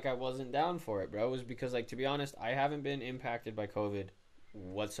why like I wasn't down for it, bro. Was because like, to be honest, I haven't been impacted by COVID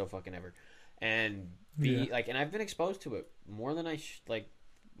whatsoever, and and I've been exposed to it more than I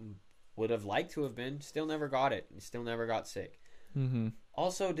would have liked to have been. Still never got it. Still never got sick. Mm-hmm.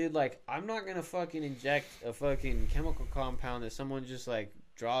 Also, dude, like I'm not gonna fucking inject a fucking chemical compound that someone just like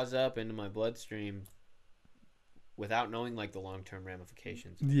draws up into my bloodstream without knowing like the long-term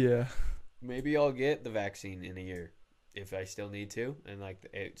ramifications. Yeah. Maybe I'll get the vaccine in a year if I still need to, and like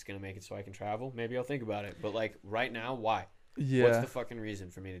it's gonna make it so I can travel. Maybe I'll think about it. But like right now, why? Yeah. What's the fucking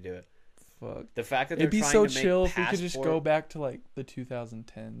reason for me to do it? Fuck. The fact that they're it'd be trying so to make chill if we could just go back to like the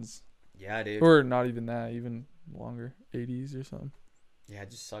 2010s. Yeah, dude. Or not even that, even longer, 80s or something. Yeah,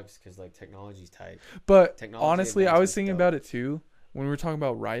 it just sucks because like technology's tight. But honestly, I was thinking about it too when we were talking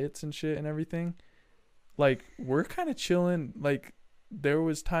about riots and shit and everything. Like, we're kind of chilling. Like, there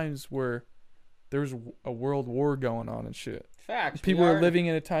was times where there was a world war going on and shit. Facts. People were living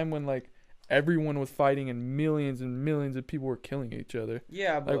in a time when, like, everyone was fighting and millions of people were killing each other.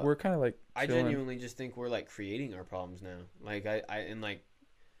 Yeah, but like we're kind of like I genuinely just think we're like creating our problems now. Like and like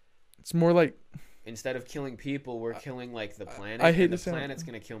it's more like instead of killing people, we're killing like the planet. I hate the to planet's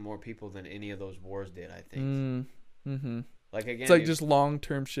gonna kill more people than any of those wars did. I think. Like again, it's like just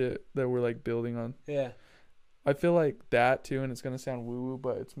long-term shit that we're like building on. Yeah. I feel like that too, and it's gonna sound woo-woo,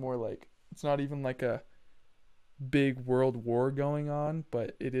 but it's more like it's not even like a big world war going on,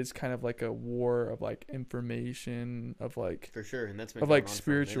 but it is kind of like a war of like information, of like for sure, and that's been of like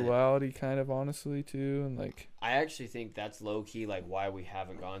spirituality, kind of honestly too, and like I actually think that's low key like why we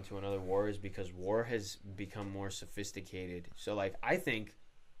haven't gone to another war is because war has become more sophisticated. So like I think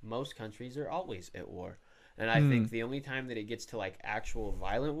most countries are always at war, and I think the only time that it gets to like actual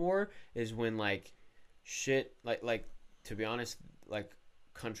violent war is when like shit like to be honest like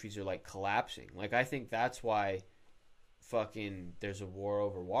countries are like collapsing. Like I think that's why fucking there's a war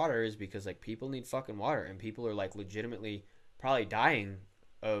over water is because like people need fucking water and people are like legitimately probably dying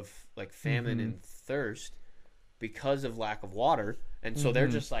of like famine and thirst because of lack of water, and so they're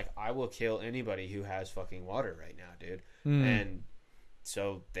just like, I will kill anybody who has fucking water right now, dude. And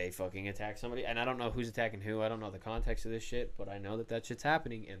so they fucking attack somebody, and I don't know who's attacking who. I don't know the context of this shit, but I know that shit's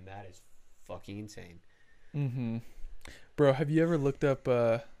happening, and that is fucking insane. Bro, have you ever looked up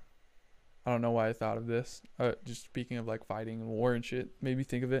I don't know why I thought of this, just speaking of like fighting and war and shit, made me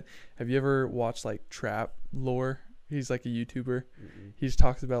think of it. Have you ever watched like Trap Lore? He's like a YouTuber. He just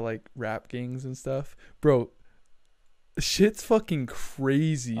talks about like rap gangs and stuff. Bro, shit's fucking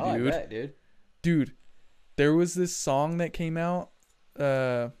crazy, dude. I bet, dude, there was this song that came out,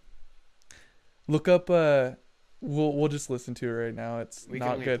 look up we'll just listen to it right now. It's we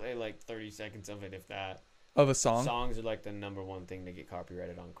not can good. Play like 30 seconds of it, if that. Of a song? Songs are like the number one thing to get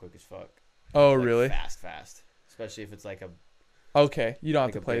copyrighted on quick as fuck. Oh, like really? Fast. Especially if it's like a... Okay, you don't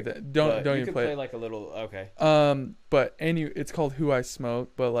have to play that. Don't even play it. You can play like a little... Okay. But it's called Who I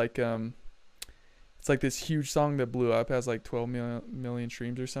Smoke, but like, it's like this huge song that blew up, has like 12 million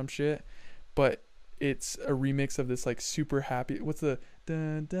streams or some shit, but it's a remix of this like super happy... What's the...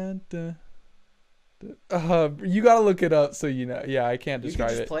 Dun, dun, dun. You gotta look it up so you know. Yeah, I can't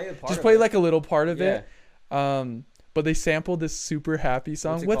describe it. Just play like a little part of it. But they sampled this super happy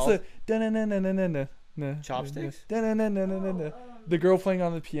song. What's the Chopsticks? The girl playing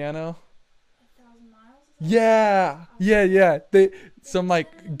on the piano. Yeah. Some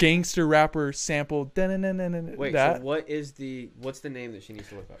like gangster rapper sampled. Wait, that. So what's the name that she needs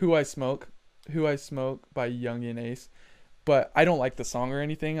to look up? Who I Smoke by Young and Ace. But I don't like the song or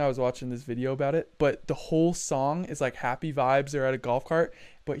anything. I was watching this video about it. But the whole song is like happy vibes. They're at a golf cart.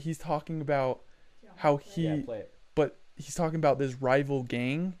 But he's talking about how But he's talking about this rival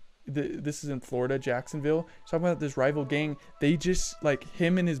gang. This is in Florida, Jacksonville. He's talking about this rival gang. They just, like,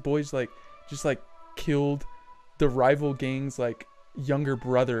 him and his boys, like, just, like, killed the rival gang's, like, younger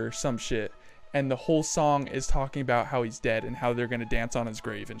brother or some shit. And the whole song is talking about how he's dead and how they're going to dance on his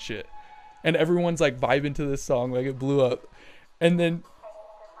grave and shit. And everyone's like vibing to this song, like it blew up. And then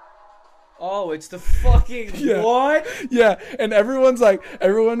oh, it's the fucking what? Yeah, and everyone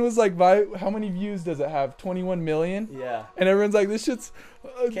was like how many views does it have? 21 million? Yeah. And everyone's like, this shit's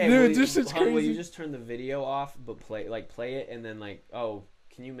dude, this shit's crazy. Will you just turn the video off but play it and then like, oh,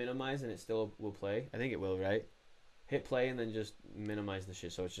 can you minimize and it still will play? I think it will, right? Hit play and then just minimize the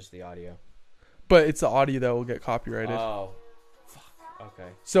shit so it's just the audio. But it's the audio that will get copyrighted. Oh. Okay.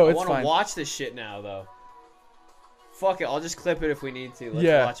 So I want to watch this shit now, though. Fuck it. I'll just clip it if we need to.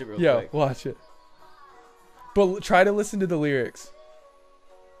 Let's watch it real quick. Yeah, watch it. But try to listen to the lyrics.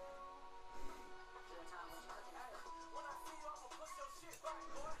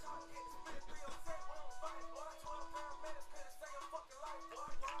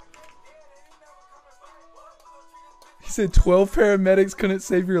 He said 12 paramedics couldn't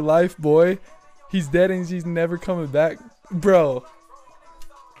save your life, boy. He's dead and he's never coming back. Bro.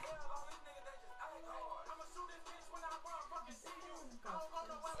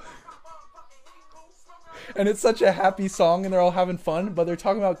 And it's such a happy song and they're all having fun, but they're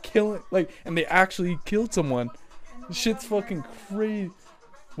talking about killing, like, and they actually killed someone. Shit's fucking crazy.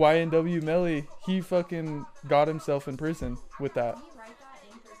 YNW Melly, he fucking got himself in prison with that.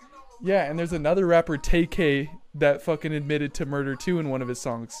 Yeah, and there's another rapper, TK, that fucking admitted to murder too in one of his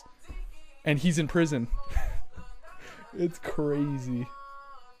songs. And he's in prison. It's crazy.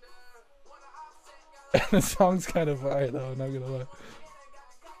 And the song's kind of fire though, not gonna lie.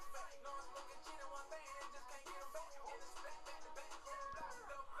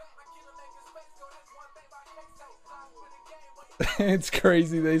 It's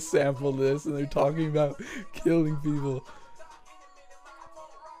crazy they sampled this and they're talking about killing people.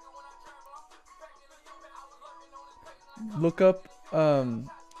 look up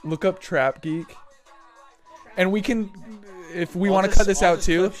Trap Geek, and we can, if we want to cut this out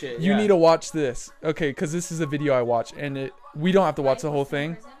too, you need to watch this, okay? Because this is a video I watched, and we don't have to watch the whole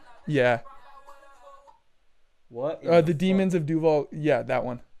thing. Yeah. What? The Demons of Duval. Yeah, that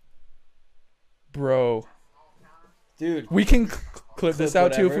one. Bro. Dude. We can clip this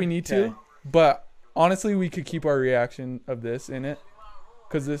out too if we need to. But honestly, we could keep our reaction of this in it.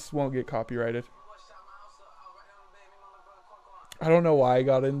 Because this won't get copyrighted. I don't know why I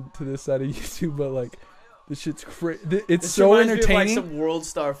got into this side of YouTube, but like, this shit's crazy. It's so entertaining. Me of, like, some world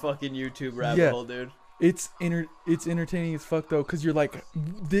star fucking YouTube rabbit hole, dude. It's entertaining as fuck though, because you're like,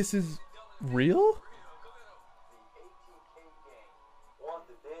 this is real?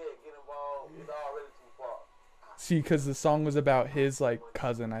 See, because the song was about his like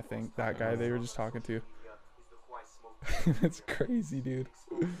cousin, I think, that guy they were just talking to. That's crazy, dude.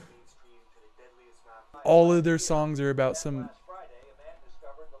 All of their songs are about some.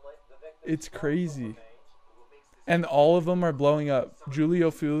 It's crazy, and all of them are blowing up.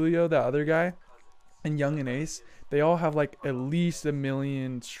 Julio Fulio, that other guy, and Young and Ace, they all have like at least 1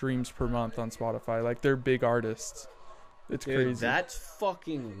 million streams per month on Spotify. Like, they're big artists. It's crazy. That's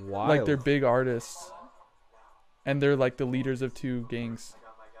fucking wild. Like, they're big artists. And they're like the leaders of 2 gangs.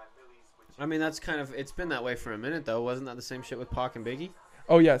 I mean, that's kind of, it's been that way for a minute though. Wasn't that the same shit with Pac and Biggie?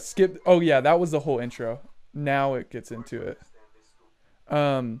 Oh yeah, Oh yeah, that was the whole intro. Now it gets into it.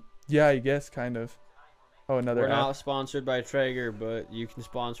 Yeah, I guess kind of. Oh, another. We're not sponsored by Traeger, but you can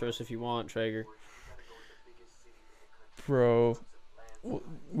sponsor us if you want, Traeger. Bro,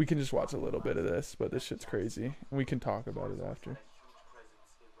 we can just watch a little bit of this, but this shit's crazy. We can talk about it after.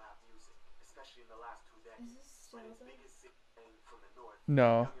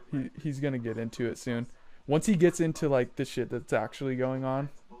 No, he's gonna get into it soon. Once he gets into like the shit that's actually going on,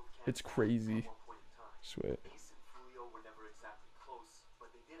 it's crazy. Sweet.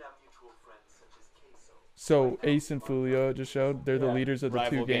 So Ace and Fulio just showed they're the leaders of the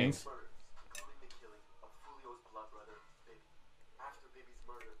 2 gangs.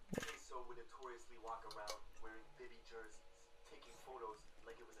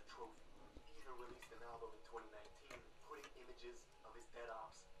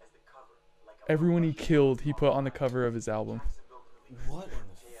 Everyone he killed, he put on the cover of his album. What in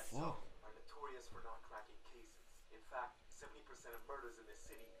the fuck?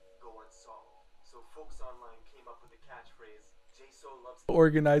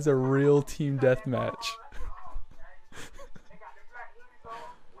 Organize a real team deathmatch.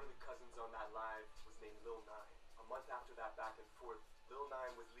 One of the cousins on that live was named Lil Nine. A month after that back and forth, Lil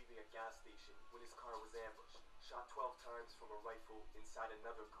Nine was leaving a gas station when his car was ambushed. Shot 12 times from a rifle inside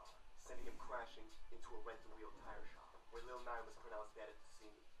another car, sending him crashing into a rent-a-wheel tire shop, where Lil Nine was pronounced dead at the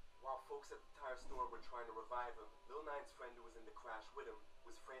scene. While folks at the tire store were trying to revive him, Lil Nine's friend who was in the crash with him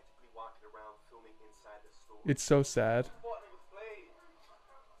was frantically walking around filming inside the store. It's so sad.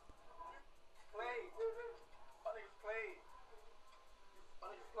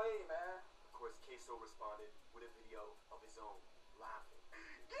 Of course, Queso responded with a video of his own laughing.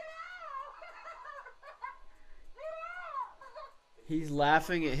 He's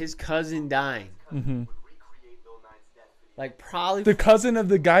laughing at his cousin dying. Mm-hmm. Like, probably the cousin of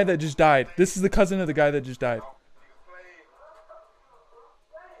the guy that just died. This is the cousin of the guy that just died.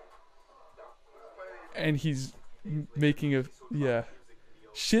 And he's making a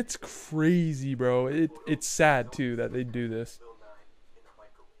shit's crazy, bro. It's sad too that they do this.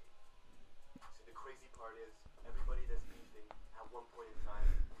 The crazy part is everybody that's beefing at one point in time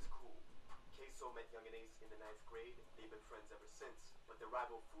was cool. Queso met Young and Ace in the 9th grade. They've been friends ever since. But their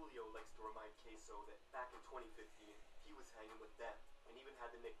rival Fulio likes to remind Queso that back in 2015 he was hanging with them and even had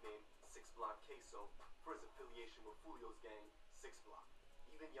the nickname 6 Block Queso for his affiliation with Fulio's gang, 6 Block.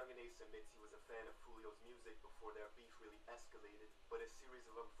 Even Young and Ace admits he was a fan of Fulio's music before their beef really escalated, but a series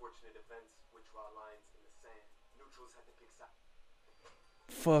of unfortunate events would draw lines in the sand. Neutrals had to pick sides.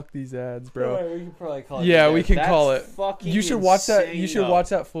 Fuck these ads, bro. We can probably call it. Yeah, we can call it. You should watch that. You should watch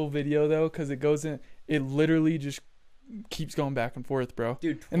that full video though, because it goes in. It literally just keeps going back and forth, bro.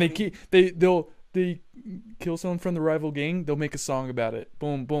 Dude, and they kill someone from the rival gang. They'll make a song about it.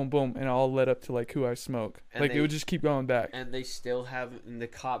 Boom, boom, boom, and all led up to like Who I Smoke. And like it would just keep going back. And they still haven't. And the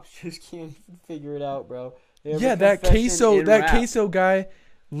cops just can't even figure it out, bro. Yeah, that Queso guy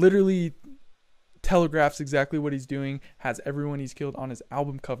literally telegraphs exactly what he's doing, has everyone he's killed on his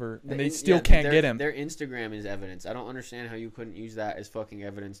album cover, and they still can't get him. Their Instagram is evidence. I don't understand how you couldn't use that as fucking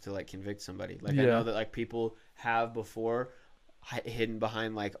evidence to like convict somebody. Like I know that like people have before hidden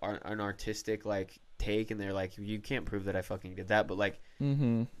behind like an artistic like take, and they're like, you can't prove that I fucking did that, but like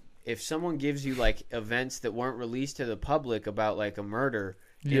if someone gives you like events that weren't released to the public about like a murder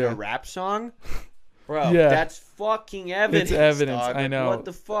in a rap song, bro, that's fucking evidence. It's evidence. Dog. I know. What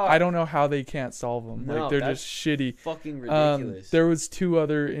the fuck? I don't know how they can't solve them. No, like they're just shitty. Fucking ridiculous. There was 2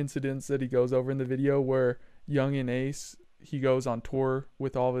 other incidents that he goes over in the video where Young and Ace, he goes on tour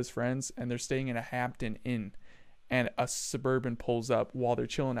with all of his friends and they're staying in a Hampton Inn, and a Suburban pulls up while they're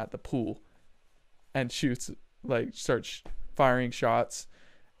chilling at the pool and starts firing shots.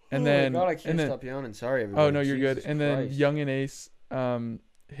 And then, God, I can't stop yawning. Sorry, everybody. Oh no, you're Jesus good. And Christ. then Young and Ace,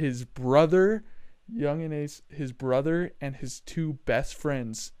 his brother and his 2 best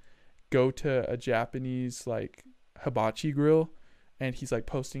friends go to a Japanese like hibachi grill, and he's like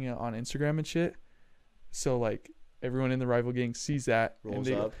posting it on Instagram and shit. So like everyone in the rival gang sees that, and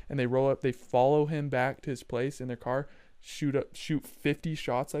they roll up. They follow him back to his place in their car, shoot 50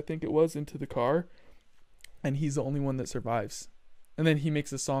 shots, I think it was, into the car, and he's the only one that survives. And then he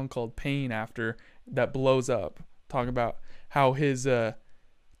makes a song called Pain after that blows up, talking about how talking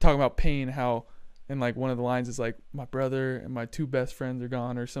about pain, how, and like one of the lines is like, my brother and my 2 best friends are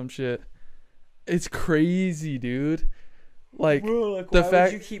gone or some shit. It's crazy, dude. Like, bro, like the why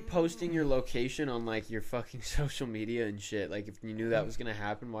fact would you keep posting your location on like your fucking social media and shit? Like if you knew that was gonna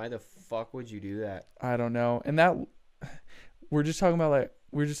happen, why the fuck would you do that? I don't know. And that we're just talking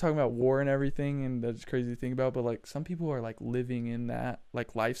about war and everything, and that's crazy to think about, but like some people are like living in that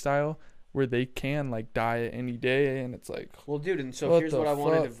like lifestyle where they can like die at any day, and it's like, well, dude, and so here's what I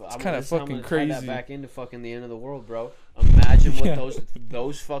wanted to. It's kind of fucking crazy. Tie that back into fucking the end of the world, bro. Imagine what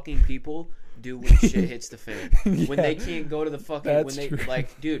those fucking people do when shit hits the fan. When they can't go to the fucking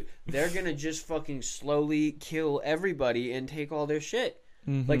like, dude, they're gonna just fucking slowly kill everybody and take all their shit.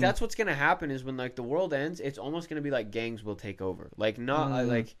 Like that's what's gonna happen is when like the world ends, it's almost gonna be like gangs will take over. Like not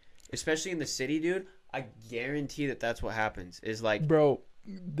like, especially in the city, dude. I guarantee that's what happens. Is like, bro,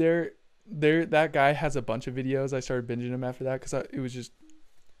 that guy has a bunch of videos. I started binging him after that because it was just,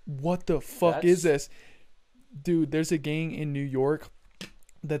 what the fuck is this, dude? There's a gang in New York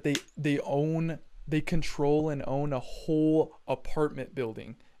that they control and own a whole apartment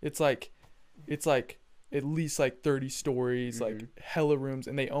building. It's like at least like 30 stories, like hella rooms,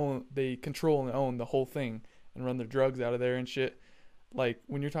 and they control and own the whole thing and run their drugs out of there and shit. Like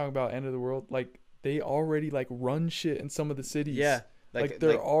when you're talking about end of the world, like they already like run shit in some of the cities. Yeah. Like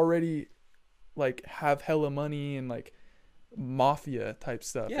they're already like have hella money and like mafia type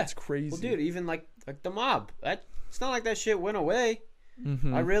stuff. Yeah. It's crazy. Well, dude, even like the mob. It's not like that shit went away.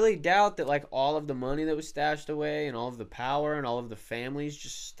 I really doubt that like all of the money that was stashed away and all of the power and all of the families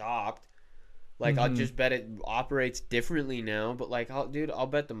just stopped. Like I'll just bet it operates differently now. But like, I'll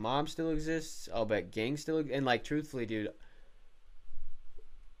bet the mob still exists. I'll bet gangs still and like truthfully, dude,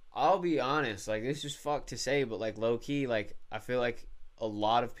 I'll be honest. Like this is fucked to say, but like low key, like I feel like a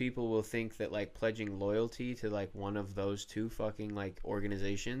lot of people will think that like pledging loyalty to like one of those 2 fucking like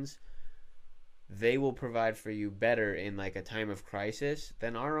organizations, they will provide for you better in like a time of crisis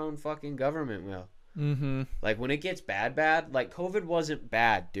than our own fucking government will. Like when it gets bad, like COVID wasn't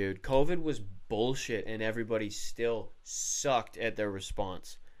bad, dude. COVID was bullshit and everybody still sucked at their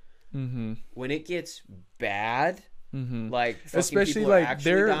response. When it gets bad, like especially like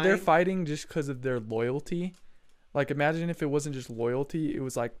they're fighting just because of their loyalty. Like imagine if it wasn't just loyalty, it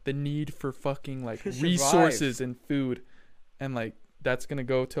was like the need for fucking like resources and food, and like that's gonna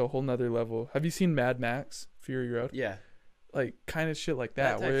go to a whole nother level. Have you seen Mad Max Fury Road? Yeah. Like kind of shit like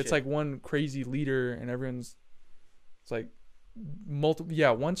that where it's shit. Like one crazy leader and everyone's, it's like multiple.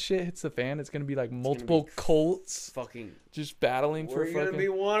 Yeah, once shit hits the fan, it's gonna be like multiple cults fucking just battling for fucking. We're gonna be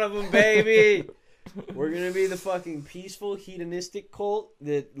one of them, baby. We're gonna be the fucking peaceful hedonistic cult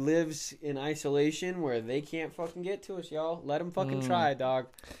that lives in isolation where they can't fucking get to us, y'all. Let them fucking try, dog.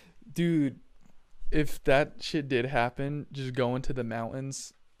 Dude, if that shit did happen, just go into the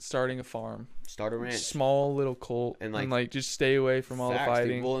mountains, starting a farm, start a ranch, small little cult, and like just stay away from all the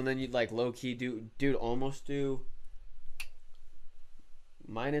fighting. Dude. Well, and then you'd like low key dude, almost do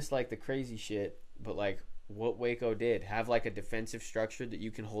minus like the crazy shit, but like what Waco did, have like a defensive structure that you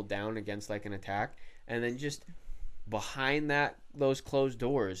can hold down against like an attack, and then just behind those closed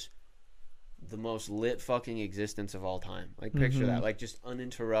doors, the most lit fucking existence of all time. Like picture that, like just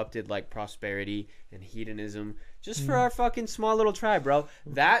uninterrupted like prosperity and hedonism just for our fucking small little tribe, bro.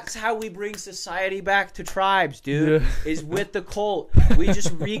 That's how we bring society back to tribes, dude. Is with the cult. We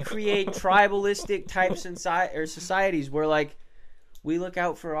just recreate tribalistic types or societies where like we look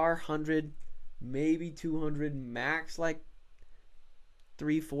out for our 100, maybe 200 max, like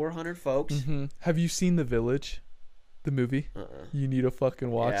 300-400 folks. Have you seen The Village, the movie? You need to fucking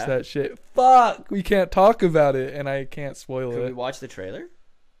watch that shit. Fuck, we can't talk about it and I can't spoil it. Can we watch the trailer?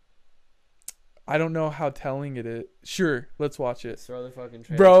 I don't know how telling it is. Sure, let's watch it. Throw the fucking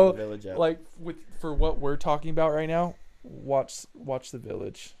trailer Bro, for the Village up. Like for what we're talking about right now, watch The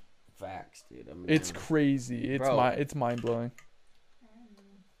Village. Facts, dude. It's crazy. It's mind blowing.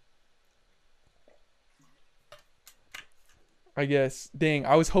 I guess. Dang,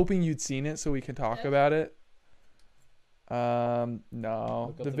 I was hoping you'd seen it so we can talk about it.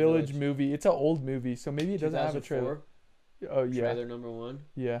 No, the Village movie. It's an old movie, so maybe it doesn't have a trailer. Oh yeah. Trailer number 1.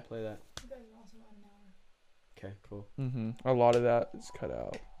 Yeah. Play that. Okay, cool. A lot of that is cut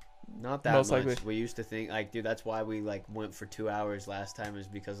out. Not that much. Likely. We used to think like, dude, that's why we like went for 2 hours last time, is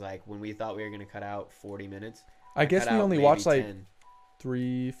because like when we thought we were gonna cut out 40 minutes. I guess we only watched like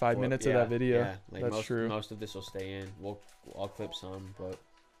 3-5 minutes of that video. Yeah, like that's true. Most of this will stay in. I'll clip some, but.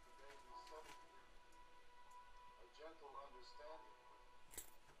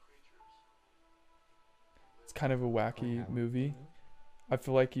 It's kind of a wacky movie. I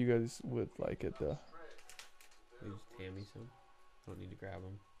feel like you guys would like it though. Use Tammy some. Don't need to grab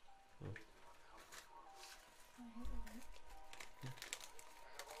them. Oh.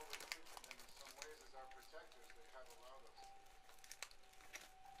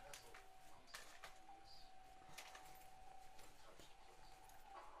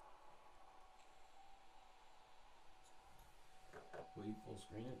 Will you full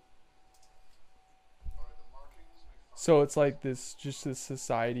screen it? So it's like this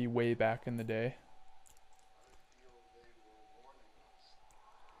society way back in the day.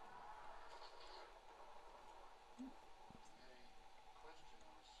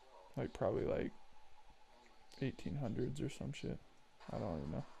 Like probably like 1800s or some shit. I don't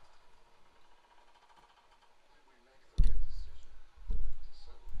even know.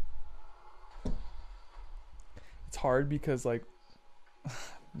 It's hard because like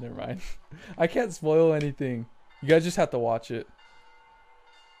never mind. I can't spoil anything. You guys just have to watch it.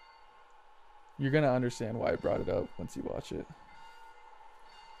 You're going to understand why I brought it up once you watch it.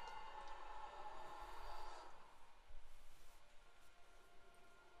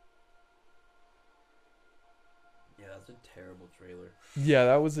 Yeah, that's a terrible trailer. Yeah,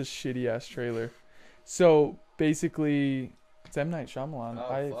 that was a shitty ass trailer. So basically, it's M. Night Shyamalan.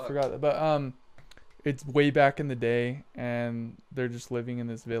 I forgot that. But it's way back in the day, and they're just living in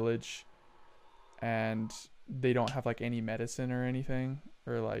this village, and they don't have like any medicine or anything,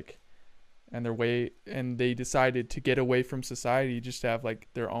 or like, and they decided to get away from society just to have like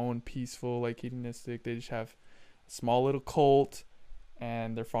their own peaceful, like hedonistic. They just have a small little cult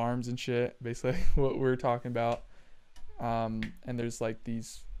and their farms and shit, basically what we're talking about. And there's like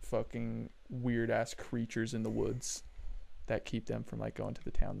these fucking weird ass creatures in the woods that keep them from like going to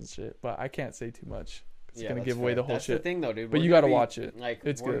the towns and shit. But I can't say too much. It's gonna give away the whole shit. That's the thing though, dude. But you gotta watch it. Like,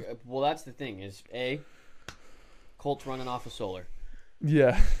 it's good. Well, that's the thing is Colt's running off of solar.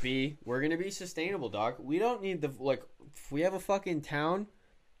 Yeah. B, we're gonna be sustainable, dog. We don't need if we have a fucking town,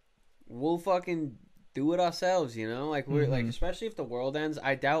 we'll fucking do it ourselves, you know? Like we're like, especially if the world ends,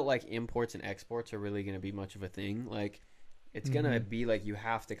 I doubt like imports and exports are really gonna be much of a thing. Like it's gonna be like you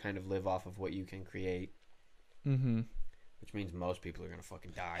have to kind of live off of what you can create. Which means most people are gonna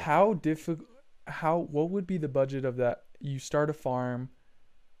fucking die. What would be the budget of that? You start a farm,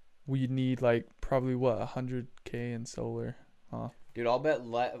 we need like probably what, 100K in solar, huh? Dude, I'll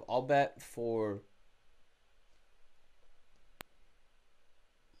bet for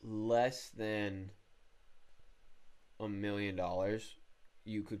less than $1 million,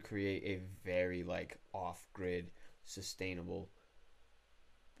 you could create a very like off-grid, sustainable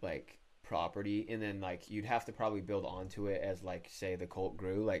like property, and then like you'd have to probably build onto it as like say the cult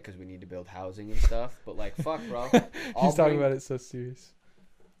grew, like because we need to build housing and stuff. But like fuck, bro, he's talking about it so serious.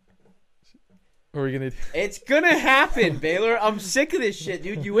 Are we gonna? It's gonna happen, Baylor. I'm sick of this shit,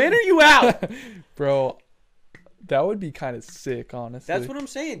 dude. You in or you out, bro? That would be kind of sick, honestly. That's what I'm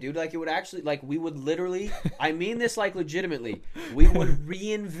saying, dude. Like it would actually, like we would literally. I mean this like legitimately. We would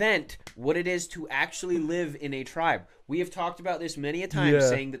reinvent what it is to actually live in a tribe. We have talked about this many a time,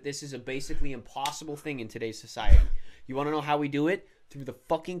 saying that this is a basically impossible thing in today's society. You want to know how we do it? Through the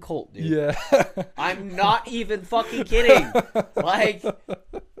fucking cult, dude. Yeah. I'm not even fucking kidding. Like.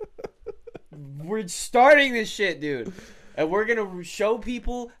 We're starting this shit, dude. And we're going to show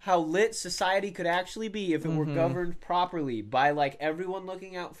people how lit society could actually be if it were governed properly by, like, everyone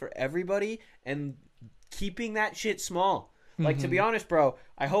looking out for everybody and keeping that shit small. Like, to be honest, bro,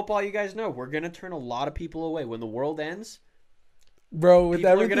 I hope all you guys know we're going to turn a lot of people away. When the world ends, bro, with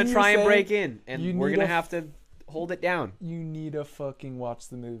people are going to try and break in, and we're going to have to hold it down. You need to fucking watch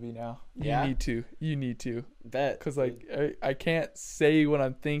the movie now. Yeah? You need to. Bet. Because, like, I can't say what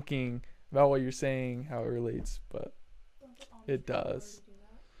I'm thinking about what you're saying, how it relates, but it does.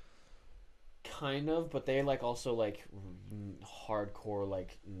 kind of, but they like also like hardcore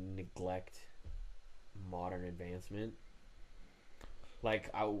like neglect modern advancement. Like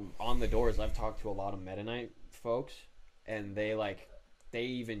on the doors, I've talked to a lot of Mennonite folks, and they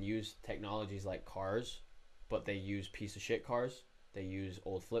even use technologies like cars, but they use piece of shit cars. They use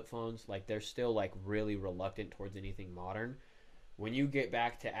old flip phones. Like they're still like really reluctant towards anything modern. When you get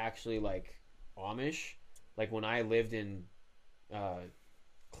back to actually like Amish, like when I lived in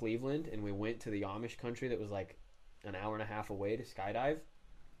Cleveland and we went to the Amish country that was like an hour and a half away to skydive.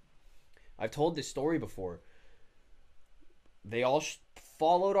 I've told this story before. They all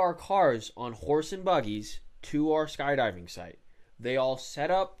followed our cars on horse and buggies to our skydiving site. They all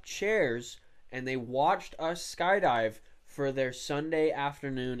set up chairs and they watched us skydive for their Sunday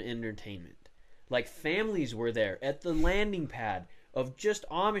afternoon entertainment. Like families were there at the landing pad of just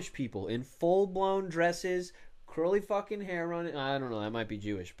Amish people in full-blown dresses, curly fucking hair running. I don't know, that might be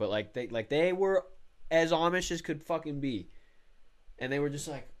Jewish, but they were as Amish as could fucking be. And they were just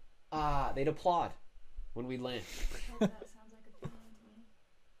like, they'd applaud when we'd land. That sounds like a feeling to me.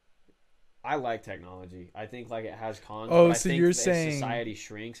 I like technology. I think like it has cons. Oh, but so I think you're as saying society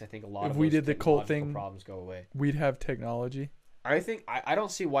shrinks, I think a lot if of we those did the cult technological thing, problems go away. We'd have technology. I think I don't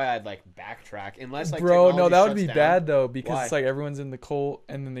see why I'd like backtrack unless like Bro, no, technology that would shuts be down. bad though, because Why? it's like everyone's in the cult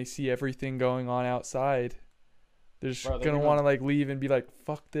and then they see everything going on outside. They're just Bro, they're gonna gonna- want to like leave and be like,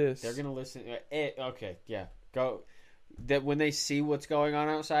 "Fuck this." They're gonna listen. Okay, yeah, go. That when they see what's going on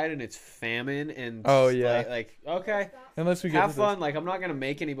outside and it's famine and Oh, yeah. like okay, Unless we get have to fun. Like I'm not gonna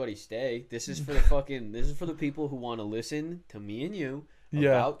make anybody stay. This is for the fucking. This is for the people who want to listen to me and you Yeah.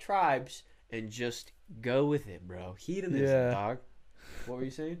 about tribes and just go with it, bro. Hedonism, Yeah. dog. What were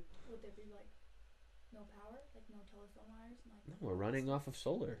you saying? Would there be like no power, like no telephone wires? And, like, We're running off of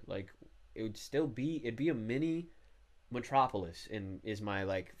solar. Like it would still be. It'd be a mini metropolis. Is my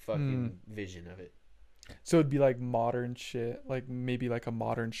like fucking vision of it. So it'd be like modern shit, like maybe like a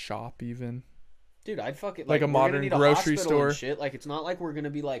modern shop even. Dude, I'd fucking Like a we're gonna modern need a grocery hospital and store. shit. Like it's not like we're gonna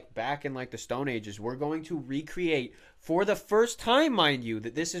be like back in like the Stone Ages. We're going to recreate for the first time, mind you,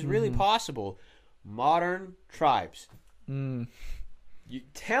 that this is really possible. Modern tribes. Mm. You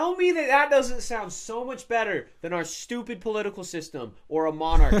tell me that doesn't sound so much better than our stupid political system or a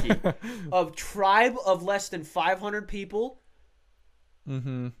monarchy. A tribe of less than 500 people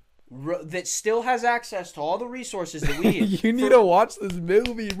Mm-hmm. that still has access to all the resources that we need. You need to watch this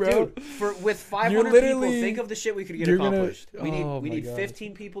movie, bro. Dude, with 500 people, literally- think of the shit we could get you're gonna- accomplished. We oh my need God.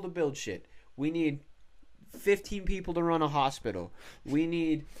 15 people to build shit. We need 15 people to run a hospital. We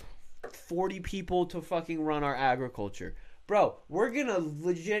need 40 people to fucking run our agriculture. Bro, we're gonna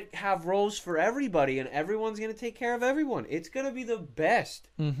legit have roles for everybody, and everyone's gonna take care of everyone. It's gonna be the best.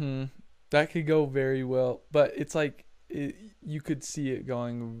 Mm-hmm. That could go very well, but it's like you could see it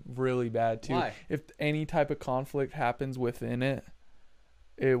going really bad too. Why? If any type of conflict happens within it,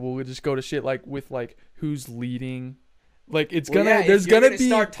 it will just go to shit. Like with like who's leading. Like it's Well, gonna. yeah, there's if you're gonna be.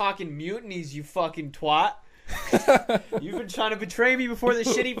 start talking mutinies, you fucking twat. You've been trying to betray me before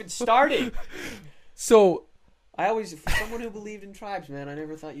this shit even started. So For someone who believed in tribes, man, I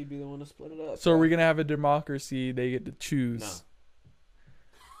never thought you'd be the one to split it up. are we gonna have a democracy? They get to choose.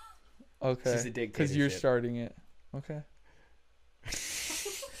 No. Okay. This is a Because you're dictatorship. starting it. Okay.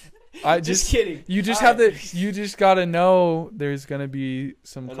 I Just kidding. You just All have right. to. You just gotta know there's gonna be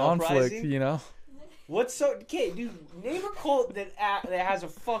some An conflict. uprising? You know. What's so... Okay, dude, name a cult that has a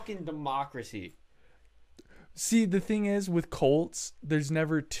fucking democracy. See, the thing is with cults, there's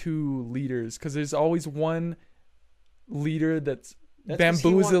never two leaders because there's always one leader that's 'cause he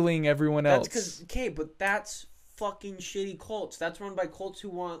bamboozling everyone That's else. because... Okay, but that's fucking shitty cults. That's run by cults who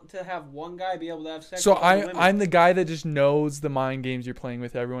want to have one guy be able to have sex So with all the women. I'm the guy that just knows the mind games you're playing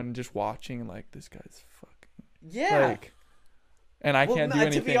with everyone and just watching and like this guy's fucking Yeah. like, and I can't do To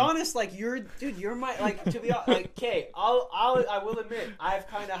anything. be honest, like you're my like. To be like, okay, I will admit I've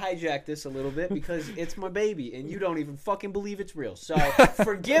kind of hijacked this a little bit because it's my baby and you don't even fucking believe it's real. So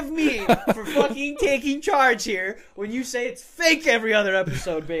forgive me for fucking taking charge here when you say it's fake every other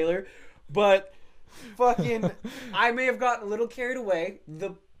episode, Baylor. But fucking, I may have gotten a little carried away.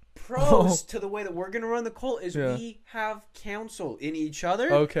 The pros to the way that we're gonna run the cult is we have counsel in each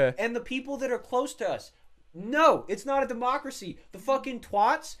other. Okay. And the people that are close to us. No, it's not a democracy. The fucking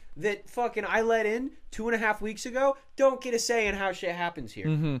twats that fucking I let in 2.5 weeks ago don't get a say in how shit happens here.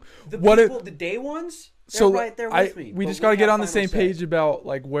 Mm-hmm. The What people, the day ones, they're So right there with me. we but just got to get have on the final same say. page about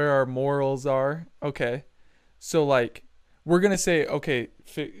like where our morals are. Okay. So like we're going to say okay,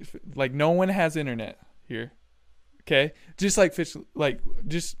 like no one has internet here. Okay? Just like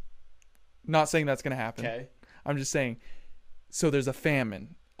just not saying that's going to happen. Okay. I'm just saying so there's a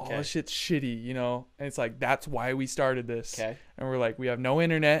famine. all Okay. this shit's shitty, you know? And it's like, that's why we started this. Okay. And we're like, we have no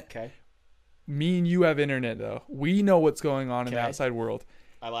internet. Okay. Me and you have internet, though. We know what's going on in the Okay. outside world.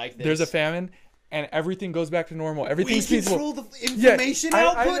 I like this. There's a famine, and everything goes back to normal. Everything's we peaceful. control the information I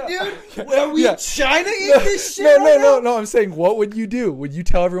output, know. dude. Are we Yeah. China in this shit? No. I'm saying, what would you do? Would you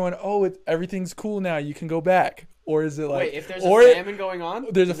tell everyone, oh, everything's cool now, you can go back? Or is it like, Wait, if there's a famine going on,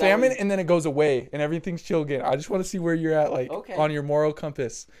 there's a is that famine what- and then it goes away and everything's chill again? I just want to see where you're at, like on your moral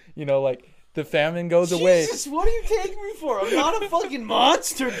compass. You know, like the famine goes away. Jesus, what are you taking me for? I'm not a fucking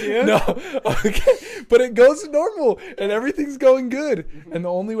monster, dude. No, okay, but it goes normal and everything's going good. And the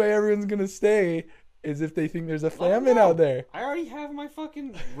only way everyone's gonna stay is if they think there's a Let me famine know. out there. I already have my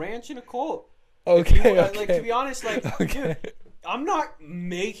fucking ranch in a cult. Okay, Like, to be honest, like, Okay. dude, I'm not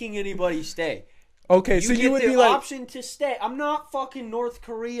making anybody stay. Okay, so get you would the be like, option to stay. I'm not fucking North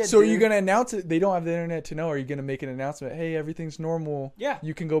Korea. so are dude. you gonna announce it? They don't have the internet to know. Are you gonna make an announcement? Hey, everything's normal. Yeah.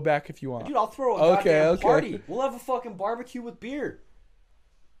 You can go back if you want. Dude, I'll throw a Okay, goddamn okay. party. We'll have a fucking barbecue with beer.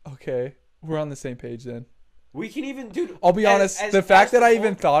 Okay, we're on the same page then. We can even, dude. I'll be honest. as The fact that I the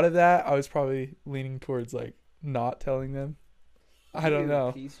even whole- thought of that, I was probably leaning towards like not telling them. I don't Dude,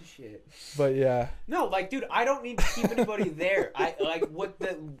 know, Piece of shit. but yeah. No, like, dude, I don't need to keep anybody there. I like what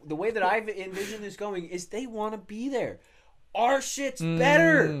the way that I've envisioned this going is they want to be there. Our shit's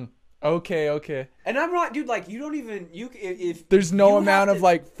better. Okay. And I'm not, dude. Like, you don't even if There's no you amount have of to-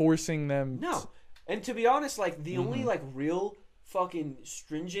 like forcing them. No. And to be honest, like the only like real fucking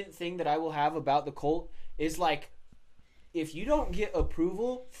stringent thing that I will have about the cult is like if you don't get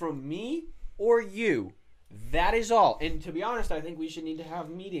approval from me or you, that is all. And to be honest, I think we should need to have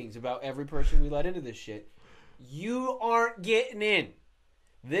meetings about every person we let into this shit. You aren't getting in.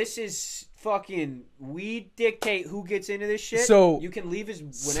 This is fucking we dictate who gets into this shit. So- you can leave as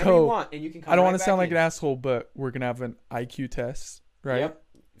whenever you want and you can come I don't want want to sound like an asshole, but we're gonna have an IQ test, right? Yep.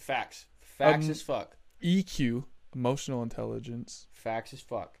 Facts as fuck. EQ, emotional intelligence, Facts as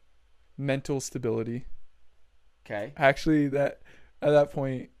fuck. mental stability. Okay. Actually, that at that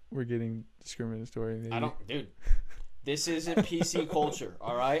point we're getting discriminatory. Maybe. I don't, dude. This isn't PC culture,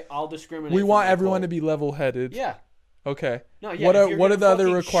 all right? I'll discriminate. We from want the everyone cult. to be level-headed. Yeah. Okay. No. Yeah. What if are you're what are gonna the other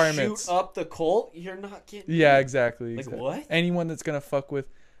fucking requirements? Shoot up the cult. You're not getting. Yeah, in. exactly. Like exactly. what? Anyone that's gonna fuck with.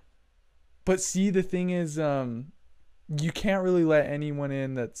 But see, the thing is, you can't really let anyone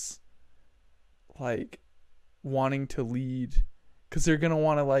in that's like wanting to lead, because they're gonna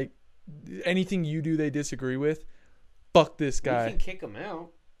want to like anything you do they disagree with. Fuck this guy. We can kick them out.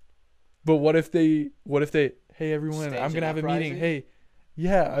 But what if they? Hey everyone, Stage I'm gonna an have a meeting. uprising? Hey,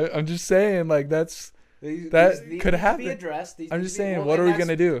 yeah, I'm just saying like that's. These That need could to happen. Be addressed. These I'm need just to be- saying, well, what are and we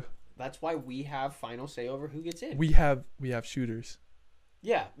gonna do? That's why we have final say over who gets in. We have shooters.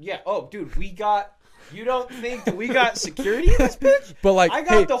 Yeah. Oh, dude, we got. You don't think that we got security in this bitch? But like, I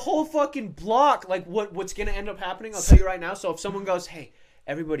got hey, the whole fucking block. Like, what's gonna end up happening? I'll tell you right now. So if someone goes, "Hey,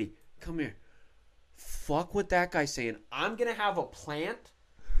 everybody, come here," fuck what that guy's saying. I'm gonna have a plant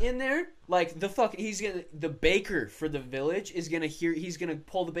in there. Like the baker for the village is gonna hear. He's gonna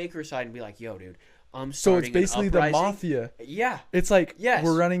pull the baker aside and be like, "Yo, dude, I'm so starting it's basically an the uprising." mafia. Yeah. It's like Yes.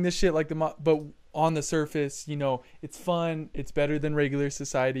 we're running this shit like the but on the surface, you know, it's fun. It's better than regular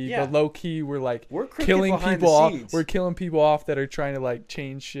society. Yeah. But low key, we're like We're crooked killing behind people the off. scenes. We're killing people off that are trying to like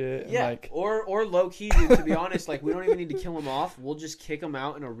change shit. And Yeah, like, or low key, dude. To be honest, like we don't even need to kill them off. We'll just kick them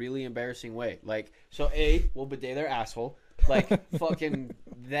out in a really embarrassing way. Like, so we'll bidet their asshole. Like fucking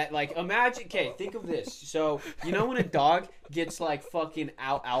that. Like imagine. Okay, think of this. So you know when a dog gets like fucking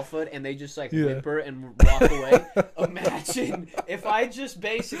out alphaed and they just like whimper and walk away. Imagine if I just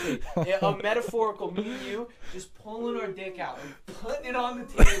basically a metaphorical me and you just pulling our dick out and putting it on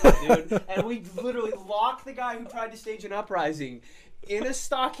the table, dude, and we literally lock the guy who tried to stage an uprising in a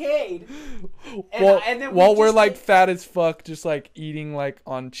stockade. And then while we we're just like get- fat as fuck, just like eating like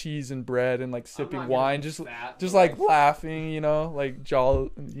on cheese and bread and like sipping not gonna wine, be just fat, just but, like laughing, you know, like jolly.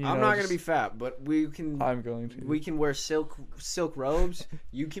 I'm not gonna be fat, but we can. I'm going to. We can wear silk robes.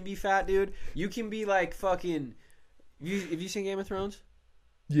 You can be fat, dude. You can be like fucking. Have you seen Game of Thrones?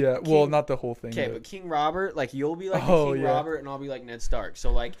 Yeah, well, King- not the whole thing. Okay, but King Robert, like you'll be like Oh, King yeah. Robert, and I'll be like Ned Stark.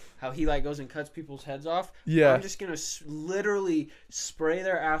 So like how he like goes and cuts people's heads off. Yeah. I'm just gonna literally spray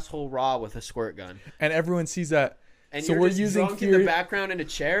their asshole raw with a squirt gun. and everyone sees that. And So you're we're just using drunk in theory- the background in a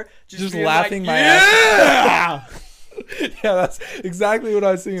chair, Just being laughing like, my yeah! Yeah, that's exactly what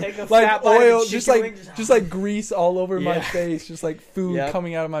I was thinking. Take a Like fat bite of oil, chicken just like wing, just like grease all over my Yeah. face, just like food Yep.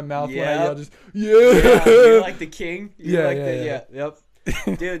 coming out of my mouth when I Yep. yell. Just Yeah, you're like the king. You're Yeah, like yeah. Yep.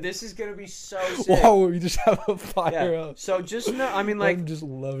 Dude, this is gonna be so sick. wow, we just have a fire Yeah. up. So just know, I mean, like, I'm just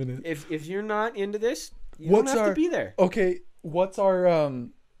loving it. if you're not into this, you What's don't have our- to be there. Okay, what's our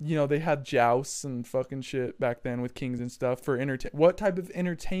you know, they had jousts and fucking shit back then with kings and stuff for what type of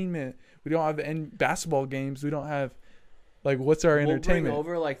entertainment? We don't have any basketball games. We don't have, like, what's our entertainment? We'll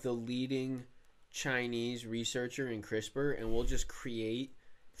bring over, like, the leading Chinese researcher in CRISPR, and we'll just create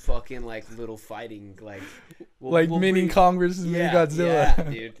fucking, like, little fighting, like... we'll mini Congress and mini Godzilla. Yeah,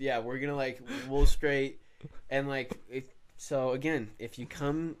 dude. Yeah, we're gonna, like, we'll straight... And, like, so, again, if you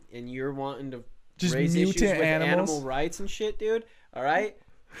come and you're wanting to just raise issues with animals. Animal rights and shit, dude, all right?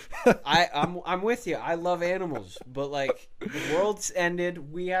 I'm with you. I love animals, but like the world's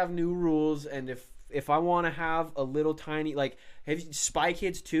ended. We have new rules, and if I want to have a little tiny like, have you Spy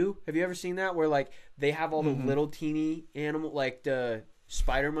Kids 2? Have you ever seen that where like they have all the little teeny animal like the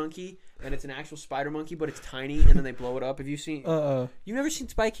spider monkey, and it's an actual spider monkey, but it's tiny, and then they blow it up. Have you seen? You've never seen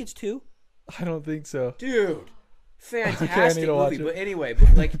Spy Kids 2? I don't think so, dude. Fantastic movie. But anyway,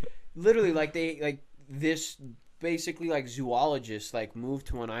 but like literally, like they like this. Basically, like zoologists like moved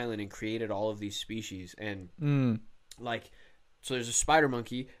to an island and created all of these species, and like so there's a spider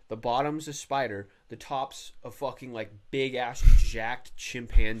monkey, the bottom's a spider, the top's a fucking like big ass jacked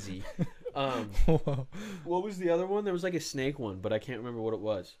chimpanzee. What was the other one? There was like a snake one, but I can't remember what it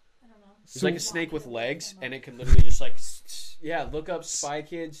was. I don't know. It's like a snake with legs, and it can literally just like look up Spy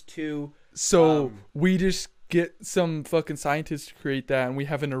Kids 2. So we just get some fucking scientists to create that, and we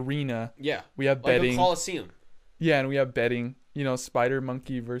have an arena. Yeah, we have betting. Like a coliseum. Yeah, and we have betting, you know, spider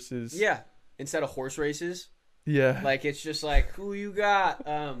monkey versus... Yeah, instead of horse races. Yeah. Like, it's just like, who you got?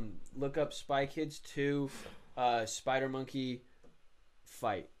 Look up Spy Kids 2, spider monkey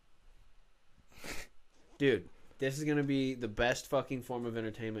fight. Dude, this is going to be the best fucking form of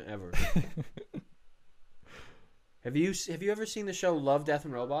entertainment ever. Have you ever seen the show Love, Death,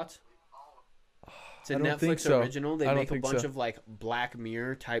 and Robots? It's a Netflix original. They make a bunch of like Black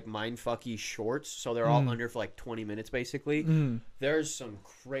Mirror type mindfucky shorts, so they're all under for like 20 minutes basically. There's some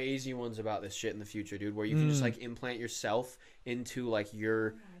crazy ones about this shit in the future, dude, where you can just like implant yourself into like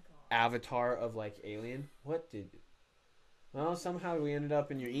your avatar of like alien. Well, somehow we ended up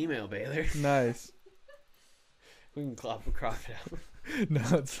in your email, Baylor. Nice. We can crop it out. No,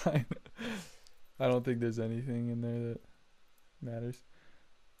 it's fine. I don't think there's anything in there that matters.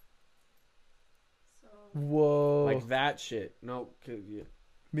 Whoa. Like that shit. No. Yeah.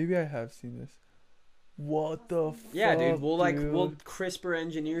 Maybe I have seen this. What the fuck? Yeah, dude. We'll CRISPR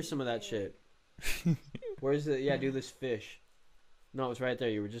engineer some of that shit. Where's the... Yeah, do this fish. No, it's right there.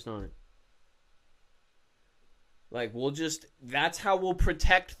 You were just on it. Like, we'll just... That's how we'll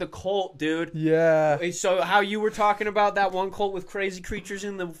protect the cult, dude. Yeah. So how you were talking about that one cult with crazy creatures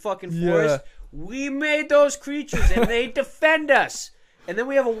in the fucking forest? Yeah. We made those creatures and they defend us. And then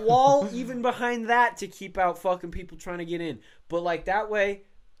we have a wall even behind that to keep out fucking people trying to get in. But like that way,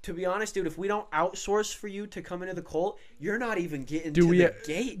 to be honest, dude, if we don't outsource for you to come into the cult, you're not even getting to the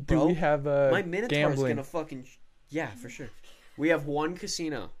gate, bro. Do we have my Minotaur is gonna fucking yeah, for sure. We have one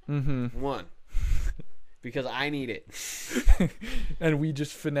casino, one, because I need it, and we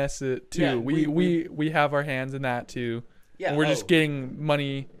just finesse it too. Yeah, we have our hands in that too. Yeah, and we're just getting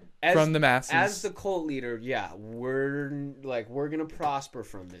money. From the masses. As the cult leader, yeah, we're gonna prosper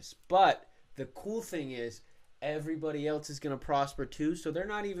from this. But the cool thing is everybody else is gonna prosper too, so they're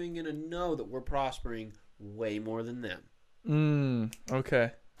not even gonna know that we're prospering way more than them.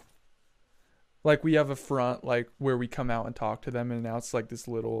 Okay. Like we have a front like where we come out and talk to them, and now it's like this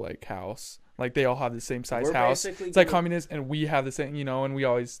little like house. Like they all have the same size house. It's like communist, and we have the same, you know, and we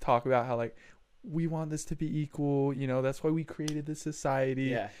always talk about how like we want this to be equal, you know, that's why we created this society.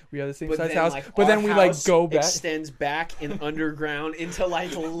 Yeah. We have the same size house. Like, but then we like go back. Extends back and underground into like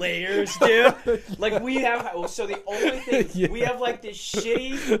layers, dude. Like we have, so the only thing, we have like this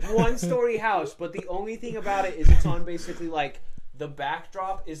shitty 1-story house, but the only thing about it is it's on basically like, the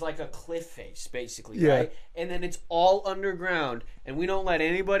backdrop is like a cliff face, basically, right? And then it's all underground, and we don't let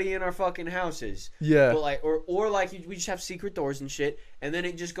anybody in our fucking houses. Yeah. But like, or like, we just have secret doors and shit, and then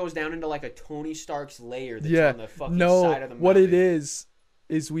it just goes down into like a Tony Stark's lair that's on the fucking side of the mountain. What it is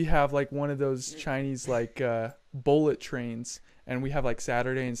we have like one of those Chinese like bullet trains, and we have like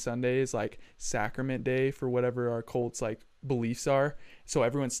Saturday and Sunday is like sacrament day for whatever our cult's like beliefs are, so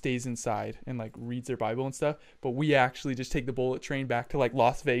everyone stays inside and like reads their Bible and stuff, but we actually just take the bullet train back to like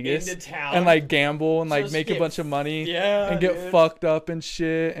Las Vegas into town and like gamble and like make a bunch of money and get fucked up and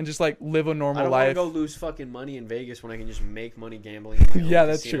shit and just like live a normal life. I don't want to go lose fucking money in Vegas when I can just make money gambling in my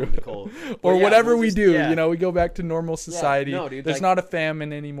that's true. Or whatever we do, you know, we go back to normal society. No, dude, there's like, not a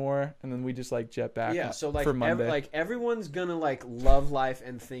famine anymore, and then we just like jet back so like for Monday. Everyone's gonna like love life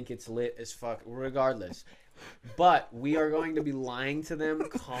and think it's lit as fuck regardless. But we are going to be lying to them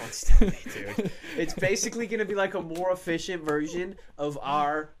constantly, dude. It's basically going to be like a more efficient version of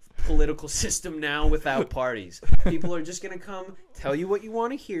our political system now without parties. People are just going to come, tell you what you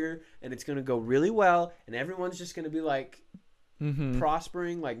want to hear, and it's going to go really well, and everyone's just going to be like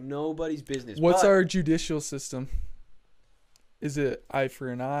prospering like nobody's business. What's our judicial system? Is it eye for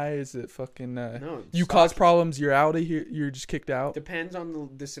an eye? Is it fucking no, you cause problems, you're out of here, you're just kicked out? Depends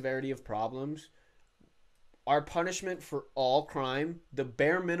on the severity of problems. Our punishment for all crime, the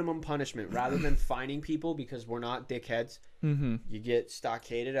bare minimum punishment, rather than fining people because we're not dickheads, you get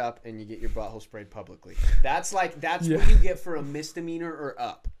stockaded up and you get your butthole sprayed publicly. That's what you get for a misdemeanor or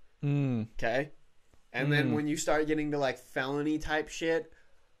up. Okay? And then when you start getting to like felony type shit,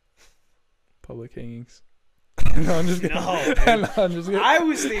 public hangings. No, I'm just kidding. No, I'm just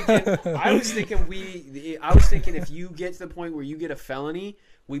kidding. I was thinking if you get to the point where you get a felony,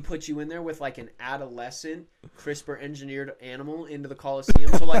 we put you in there with like an adolescent CRISPR engineered animal into the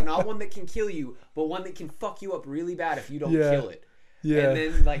Coliseum. So like not one that can kill you, but one that can fuck you up really bad if you don't kill it. Yeah. And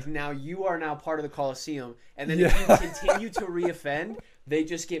then like now you are now part of the Coliseum. And then if you continue to reoffend, they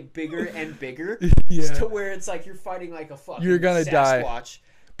just get bigger and bigger to where it's like you're fighting like a fucking you're gonna Sasquatch. Die.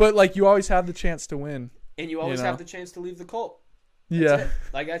 But like you always have the chance to win. And you always have the chance to leave the cult. That's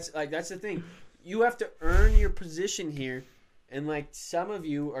it. That's the thing. You have to earn your position here, and like some of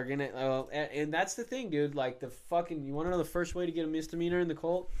you are gonna. And that's the thing, dude. Like the fucking. You want to know the first way to get a misdemeanor in the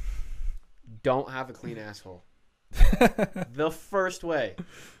cult? Don't have a clean asshole. The first way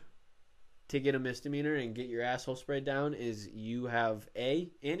to get a misdemeanor and get your asshole sprayed down is you have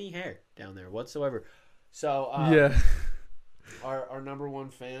any hair down there whatsoever. So Our number one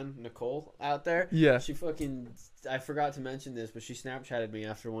fan, Nicole, out there. Yeah. She I forgot to mention this, but she Snapchatted me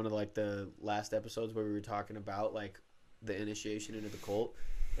after one of like the last episodes where we were talking about like the initiation into the cult.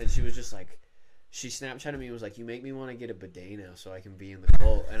 And she was just like, she Snapchatted me and was like, you make me want to get a bidet now so I can be in the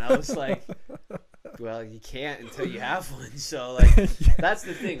cult. And I was like, well, you can't until you have one. So like, that's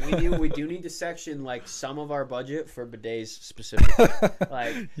the thing. We do need to section like some of our budget for bidets specifically.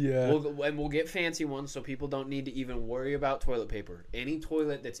 Like, we'll get fancy ones so people don't need to even worry about toilet paper. Any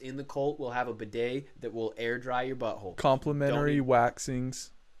toilet that's in the cult will have a bidet that will air dry your butthole. Complimentary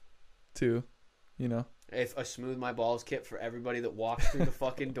waxings, too. You know. If a Smooth My Balls kit for everybody that walks through the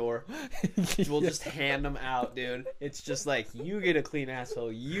fucking door, we'll just hand them out, dude. It's just like, you get a clean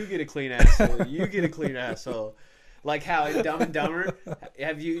asshole, you get a clean asshole, you get a clean asshole. Like how in Dumb and Dumber,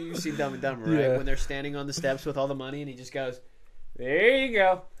 have you've seen Dumb and Dumber, right? Yeah. When they're standing on the steps with all the money and he just goes, there you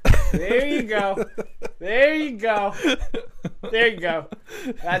go, there you go, there you go, there you go.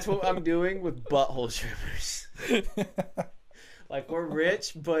 That's what I'm doing with butthole trimmers. Like, we're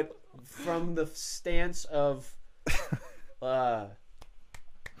rich, but from the stance of like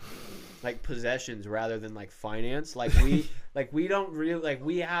possessions rather than like finance, like we don't really, like,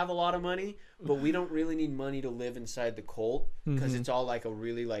 we have a lot of money, but we don't really need money to live inside the cult because it's all like a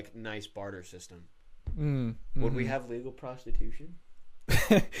really like nice barter system. Would we have legal prostitution?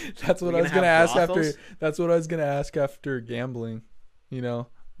 That's what I was gonna ask after. That's what I was gonna ask after gambling. You know,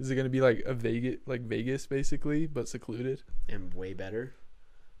 is it gonna be like a Vegas basically, but secluded and way better?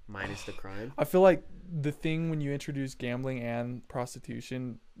 Minus the crime. I feel like the thing when you introduce gambling and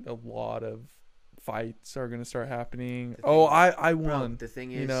prostitution, a lot of fights are going to start happening. I won. Bro, the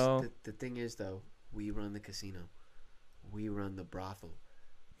thing is, the thing is though, we run the casino, we run the brothel,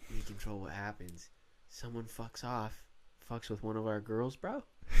 we control what happens. Someone fucks with one of our girls, bro.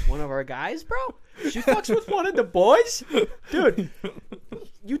 One of our guys, bro. She fucks with one of the boys, dude.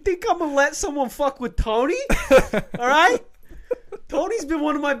 You think I'm gonna let someone fuck with Tony? All right. Tony's been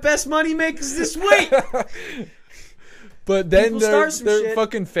one of my best money makers this week. But then their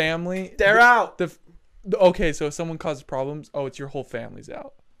fucking family, they're out. Okay, so if someone causes problems, it's your whole family's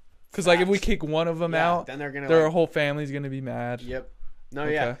out. Because like if we kick one of them out, then they're gonna their whole family's gonna be mad. Yep. No,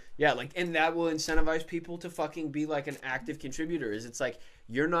 okay. Yeah, like, and that will incentivize people to fucking be like an active contributor. It's like,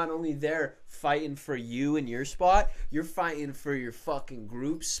 you're not only there fighting for you and your spot, you're fighting for your fucking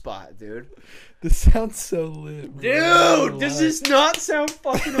group spot, dude. This sounds so lit, bro. Dude, does this not sound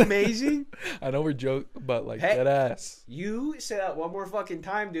fucking amazing? I know we're joking, but like, dead ass. You say that one more fucking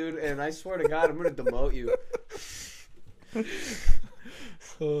time, dude, and I swear to God, I'm gonna demote you.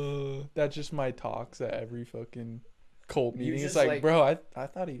 That's just my talks at every fucking cult meeting. It's like, bro, I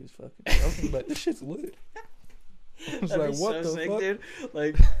thought he was fucking joking, but this shit's lit. I was like, what the fuck? Dude.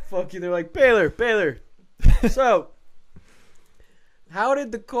 Like, fuck you. They're like, Baylor. So, how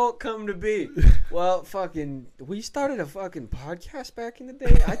did the cult come to be? Well, fucking, we started a fucking podcast back in the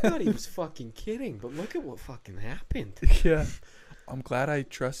day. I thought he was fucking kidding, but look at what fucking happened. Yeah. I'm glad I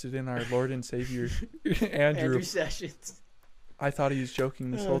trusted in our Lord and Savior, Andrew. Sessions. I thought he was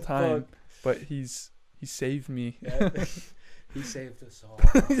joking this whole time, but he saved me. Yeah. He saved us all.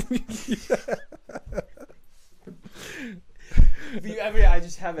 I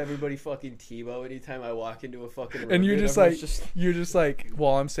just have everybody fucking Tebow anytime I walk into a fucking room. And you're just like,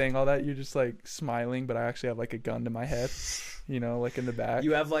 while I'm saying all that, you're just like smiling, but I actually have like a gun to my head, like in the back.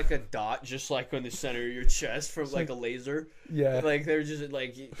 You have like a dot just like on the center of your chest from like a laser. Yeah. Like they're just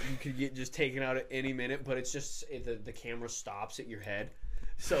like, you could get just taken out at any minute, but it's just, the camera stops at your head.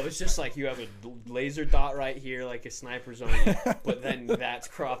 So it's just like you have a laser dot right here, like a sniper's on you, but then that's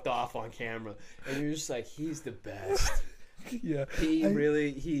cropped off on camera. And you're just like, he's the best. Yeah.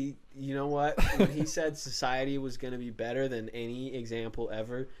 You know what? When he said society was going to be better than any example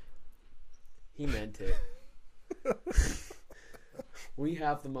ever, he meant it. We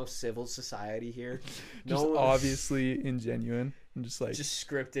have the most civil society here. Just obviously ingenuine. And just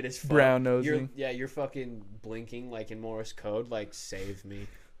scripted as fuck. Brown nosing. You're fucking blinking like in Morse code, like, save me.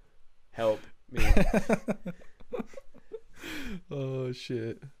 Help me. Oh,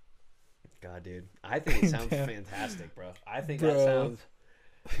 shit. God, dude. I think it sounds fantastic, bro. I think Bro. that sounds...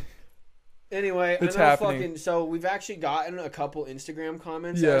 Anyway, It's I know happening. so we've actually gotten a couple Instagram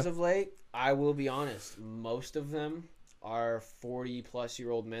comments as of late. I will be honest. Most of them are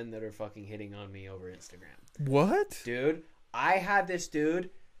 40-plus-year-old men that are fucking hitting on me over Instagram. What? Dude, I had this dude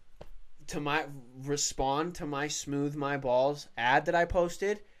respond to my Smooth My Balls ad that I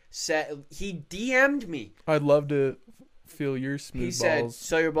posted. He DM'd me. I'd love to feel your smooth He balls. said,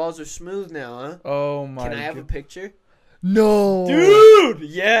 so your balls are smooth now, huh? Oh my god. Can I have a picture? No. Dude,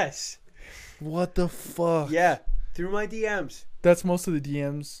 yes. What the fuck? Yeah, through my DMs. That's most of the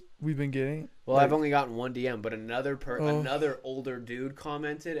DMs we've been getting. Well, I've only gotten one DM, but another older dude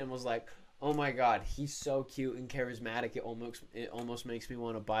commented and was like, "Oh my god, he's so cute and charismatic. It almost makes me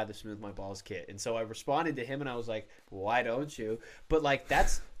want to buy the Smooth My Balls kit." And so I responded to him and I was like, "Why don't you?" But like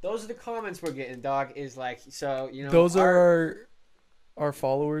those are the comments we're getting, dog. Is like, so those are our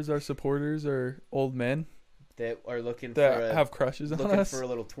followers, our supporters, our old men that are looking that have crushes on us. Looking for a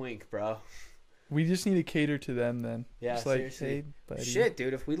little twink, bro. We just need to cater to them then. Yeah, just like, seriously. hey, buddy. Shit,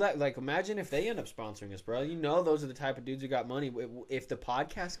 dude. If we imagine if they end up sponsoring us, bro. Those are the type of dudes who got money. If the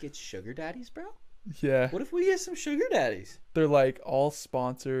podcast gets sugar daddies, bro. Yeah. What if we get some sugar daddies? They're like, I'll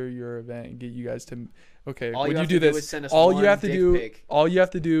sponsor your event and get you guys to. Okay, all when you do this, this, send us all one you have to dick do, pic. all you have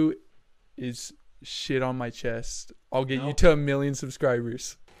to do, is shit on my chest. I'll get you to 1 million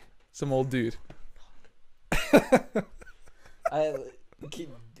subscribers. Some old dude.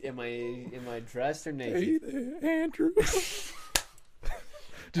 Am I dressed or naked? Hey there, Andrew.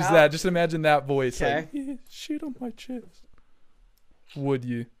 Just imagine that voice. Okay. Like, yeah, shit on my chest. Would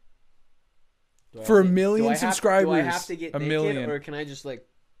you? Do I For have 1 million subscribers. Do I have to get a naked, million. or can I just like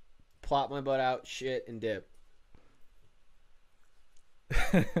plop my butt out, shit, and dip?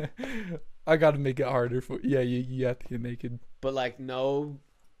 I got to make it harder for. Yeah, you have to get naked. But like no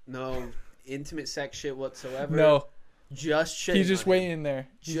intimate sex shit whatsoever. No. Just shitting. He's just waiting there.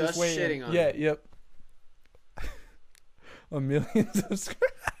 He's just waiting. shitting on Yeah, him. yep. 1 million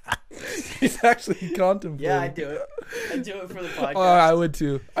subscribers. He's actually contemplating. Yeah, I do it. I do it for the podcast. Oh, I would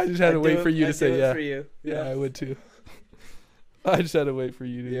too. I just had to wait for you to say yeah. For you. Yeah, I would too. I just had to wait for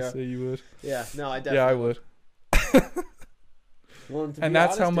you to say you would. Yeah, no, I definitely. Yeah, I would. Well, and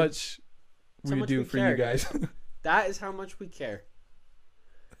that's how much we do for you guys. That is how much we care.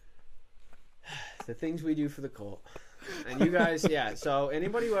 The things we do for the cult. And you guys, yeah. So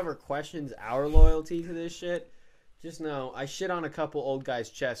anybody who ever questions our loyalty to this shit, just know I shit on a couple old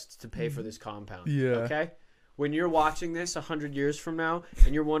guys' chests to pay for this compound. Yeah. Okay? When you're watching this 100 years from now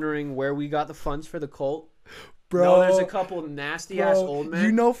and you're wondering where we got the funds for the cult, bro, no, there's a couple nasty-ass old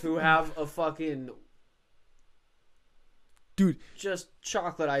men who have a fucking... Dude, just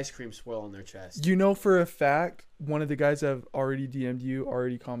chocolate ice cream swirl on their chest. You know for a fact, one of the guys that have already DM'd you,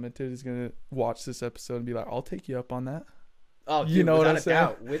 already commented, is going to watch this episode and be like, I'll take you up on that. Oh, dude, you know what I'm saying?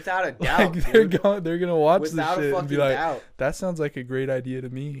 Without a doubt. Like, they're going to watch this shit and be like, doubt. That sounds like a great idea to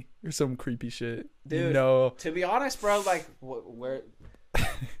me. Or some creepy shit. Dude, no. To be honest, bro, like, where...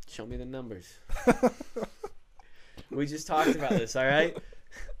 Show me the numbers. We just talked about this, all right?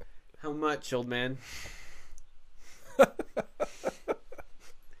 How much, old man?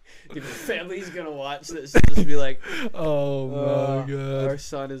 If the family's gonna watch this, just be like, "Oh my god, our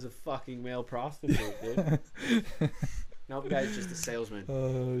son is a fucking male prostitute, dude." Nope, guy's just a salesman.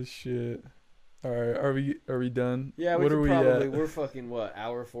 Oh shit! All right, are we done? Yeah, what are we at? We're fucking what?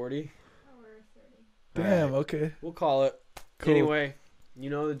 Hour 40. Hour 30. Damn. Right. Okay. We'll call it. Cool. Anyway, you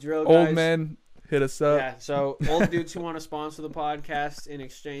know the drill, guys. Old men hit us up. Yeah, so old dudes who want to sponsor the podcast in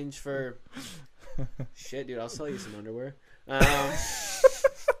exchange for shit, dude, I'll sell you some underwear.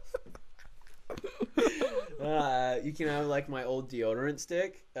 You can have like my old deodorant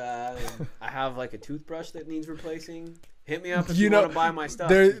stick. I have like a toothbrush that needs replacing. Hit me up if you want to buy my stuff.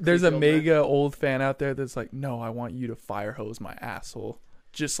 There's a mega old fan out there that's like, no, I want you to fire hose my asshole,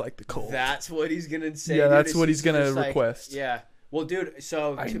 just like the Colt. That's what he's gonna say. Yeah, dude. that's what he's gonna request. Like, yeah. Well, dude.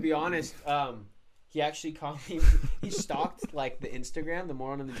 So to be honest, he actually called me. He stalked like the Instagram, the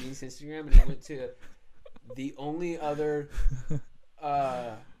Moron on the Jeans Instagram, and he went to the only other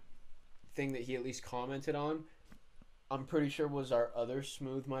thing that he at least commented on. I'm pretty sure was our other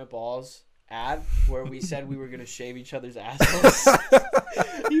Smooth My Balls ad where we said we were going to shave each other's assholes.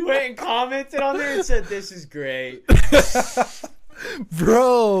 He went and commented on there and said, "This is great."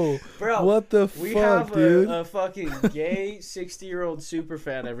 Bro, what the we fuck, have dude? a fucking gay 60-year-old super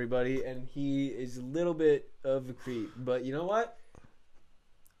fan, everybody, and he is a little bit of a creep. But you know what?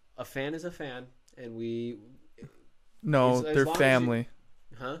 A fan is a fan, and No, as they're long as family.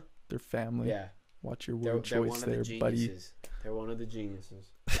 Huh? They're family. Yeah. Watch your They're word choice one of there, the buddy. geniuses. They're one of the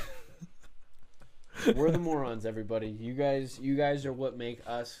geniuses. We're the morons, everybody. You guys are what make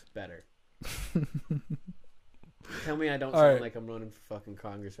us better. Tell me I don't sound like I'm running for fucking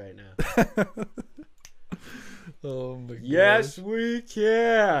Congress right now. Oh my god. Yes, we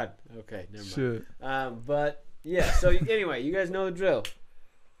can. Okay, never mind. Shit. But yeah. So anyway, you guys know the drill.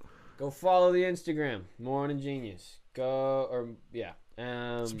 Go follow the Instagram, Moron and Genius.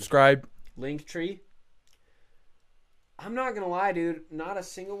 Subscribe. Linktree. I'm not gonna lie, dude. Not a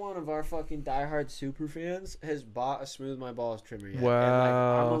single one of our fucking diehard super fans has bought a Smooth My Balls trimmer yet. Wow. And, like,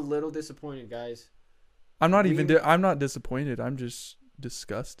 I'm a little disappointed, guys. I'm not disappointed. I'm just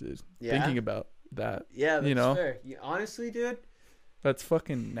disgusted thinking about that. Yeah, that's you know? fair. Honestly, dude, that's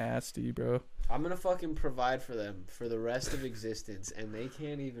fucking nasty, bro. I'm gonna fucking provide for them for the rest of existence, and they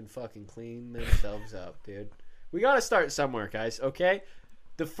can't even fucking clean themselves up, dude. We gotta start somewhere, guys. Okay.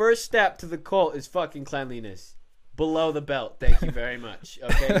 The first step to the cult is fucking cleanliness. Below the belt. Thank you very much.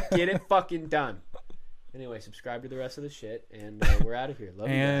 Okay? Get it fucking done. Anyway, subscribe to the rest of the shit, and we're out of here. Love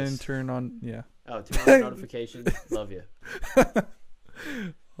you guys. And turn on the notifications. Love you.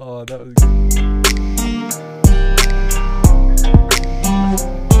 Oh, that was good.